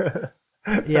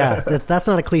 Yeah, that's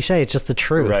not a cliche. It's just the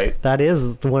truth. Right. That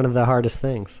is one of the hardest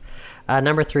things.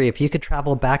 Number 3, if you could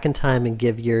travel back in time and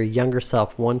give your younger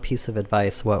self one piece of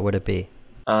advice, what would it be?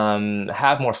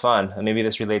 Have more fun. And maybe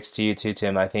this relates to you too,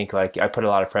 Tim. I think I put a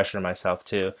lot of pressure on myself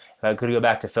too. If I could go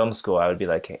back to film school, I would be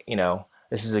like,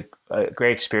 this is a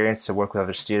great experience to work with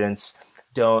other students.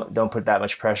 Don't put that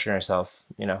much pressure on yourself.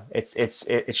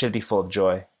 It should be full of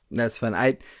joy. That's fun.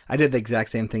 I did the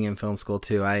exact same thing in film school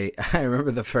too. I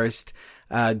remember the first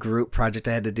group project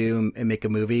I had to do and make a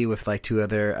movie with like 2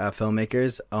 other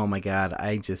filmmakers. Oh my God.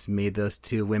 I just made those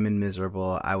 2 women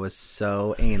miserable. I was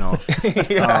so anal.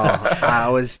 Oh, I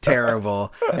was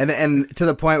terrible. And to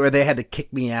the point where they had to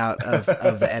kick me out of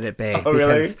the edit bay because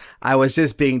really? I was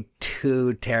just being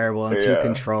too terrible and too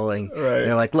controlling. Right.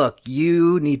 They're like, look,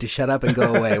 you need to shut up and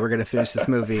go away. We're going to finish this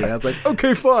movie. And I was like,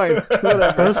 okay, fine. It's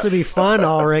supposed to be fun,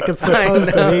 Ulrich. It's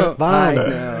supposed to be fun. I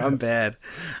know. I'm bad.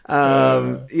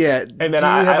 Yeah. And then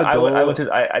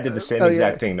I did the same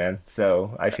exact thing, man.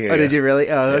 So I feel. Oh, did you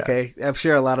really? Oh, okay. I'm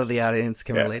sure a lot of the audience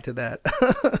can relate to that.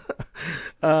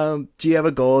 Do you have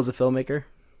a goal as a filmmaker?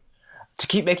 To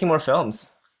keep making more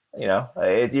films.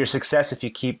 Your success if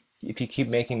you keep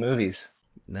making movies.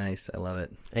 Nice. I love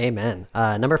it. Amen.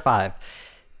 Number 5.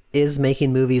 is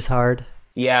making movies hard?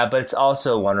 Yeah, but it's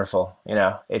also wonderful. You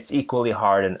know, it's equally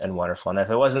hard and wonderful. And if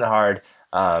it wasn't hard,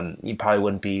 you probably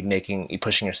wouldn't be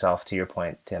pushing yourself, to your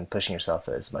point, Tim, pushing yourself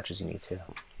as much as you need to.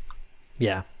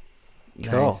 Yeah. Nice.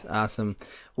 Cool. Awesome.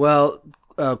 Well,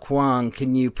 Kuang,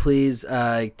 can you please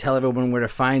tell everyone where to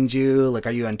find you? Like,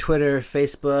 are you on Twitter,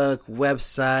 Facebook,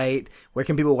 website? Where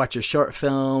can people watch your short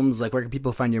films? Like, where can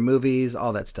people find your movies?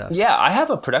 All that stuff. Yeah, I have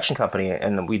a production company,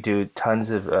 and we do tons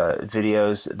of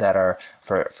videos that are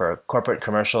for corporate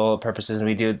commercial purposes, and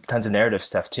we do tons of narrative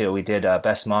stuff too. We did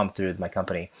Best Mom through my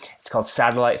company. It's called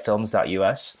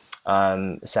satellitefilms.us,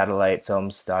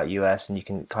 satellitefilms.us, and you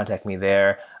can contact me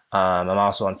there. I'm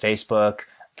also on Facebook.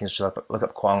 You can just look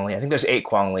up Kuang Lee. I think there's 8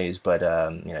 Kuang Lees, but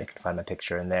you can find my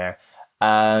picture in there.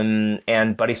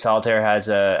 And Buddy Solitaire has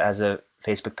a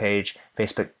Facebook page,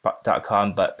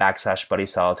 facebook.com, but /Buddy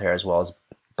Solitaire, as well as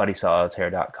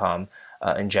buddysolitaire.com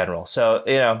in general. So,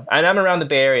 and I'm around the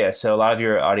Bay Area, so a lot of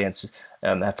your audience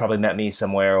have probably met me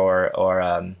somewhere or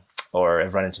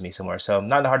have run into me somewhere. So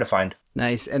not hard to find.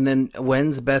 Nice. And then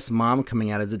when's Best Mom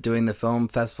coming out? Is it doing the film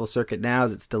festival circuit now?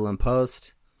 Is it still in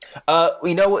post?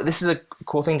 This is a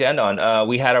cool thing to end on.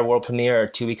 We had our world premiere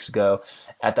 2 weeks ago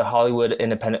at the Hollywood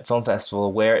Independent Film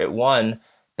Festival, where it won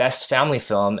Best Family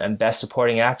Film and Best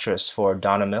Supporting Actress for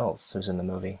Donna Mills, who's in the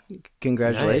movie.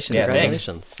 Congratulations. Nice. Yeah,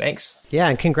 Congratulations. Thanks. Yeah,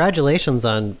 and congratulations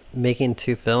on making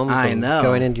 2 films. I and know.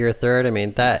 Going into your third. I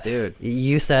mean, Dude.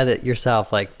 You said it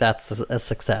yourself, like, that's a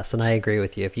success, and I agree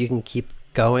with you. If you can keep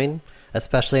going,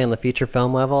 especially on the feature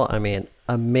film level, I mean,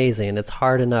 amazing. It's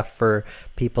hard enough for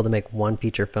people to make 1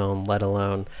 feature film, let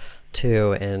alone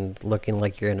 2, and looking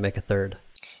like you're going to make a third.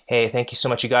 Hey, thank you so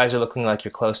much. You guys are looking like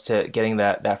you're close to getting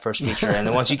that first feature. And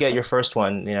then once you get your first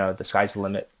one, the sky's the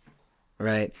limit.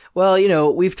 Right.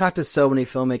 Well, we've talked to so many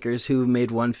filmmakers who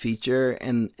made 1 feature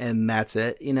and that's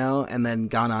it, and then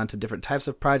gone on to different types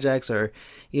of projects or,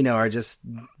 are just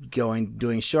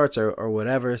doing shorts or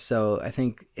whatever. So I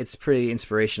think it's pretty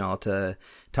inspirational to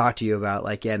talk to you about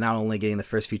not only getting the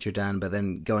first feature done, but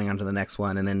then going on to the next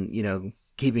one and then,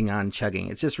 keeping on chugging.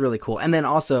 It's just really cool. And then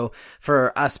also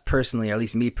for us personally, or at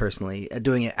least me personally,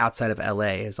 doing it outside of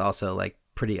LA is also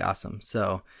pretty awesome.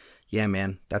 So yeah,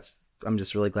 man, I'm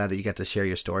just really glad that you got to share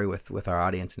your story with our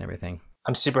audience and everything.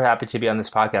 I'm super happy to be on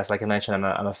this podcast. Like I mentioned,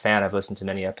 I'm a fan. I've listened to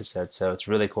many episodes, so it's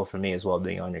really cool for me as well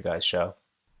being on your guys' show.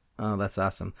 Oh, that's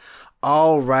awesome.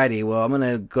 All righty. Well, I'm going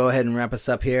to go ahead and wrap us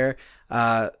up here.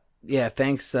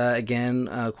 Thanks again,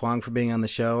 Kuang, for being on the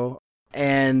show.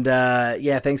 And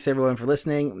thanks everyone for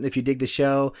listening. If you dig the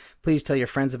show, please tell your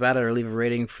friends about it or leave a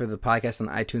rating for the podcast on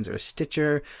iTunes or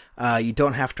Stitcher. You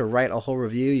don't have to write a whole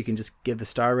review. You can just give the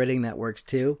star rating. That works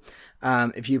too.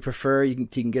 If you prefer, you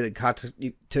can get in contact.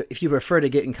 If you prefer to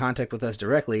get in contact with us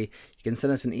directly, you can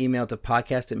send us an email to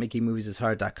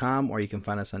podcast@makingmoviesishard.com, or you can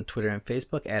find us on Twitter and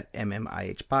Facebook at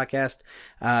MMIH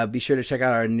Podcast. Be sure to check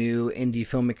out our new indie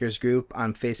filmmakers group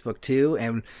on Facebook too,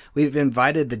 and we've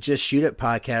invited the Just Shoot It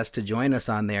podcast to join us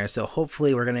on there. So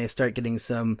hopefully, we're going to start getting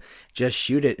some Just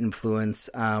Shoot It influence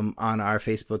on our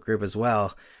Facebook group as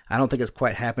well. I don't think it's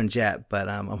quite happened yet, but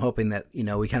I'm hoping that,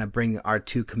 we kind of bring our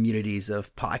 2 communities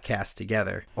of podcasts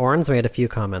together. Oren's made a few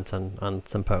comments on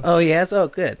some posts. Oh, yes? Oh,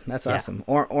 good. That's awesome.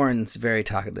 Oren's very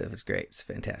talkative. It's great. It's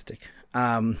fantastic.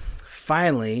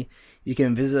 Finally, you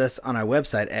can visit us on our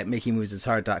website at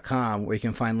makingmoviesishard.com, where you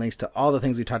can find links to all the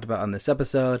things we talked about on this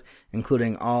episode,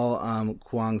 including all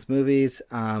Kuang's movies,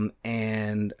 and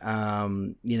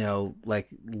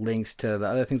links to the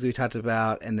other things we talked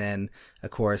about, and then,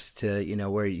 of course, to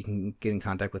where you can get in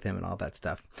contact with him and all that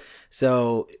stuff.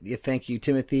 So thank you,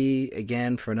 Timothy,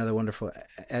 again for another wonderful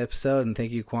episode, and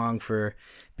thank you, Kuang, for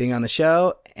being on the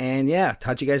show. And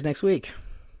talk to you guys next week.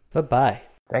 Bye-bye.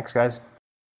 Thanks, guys.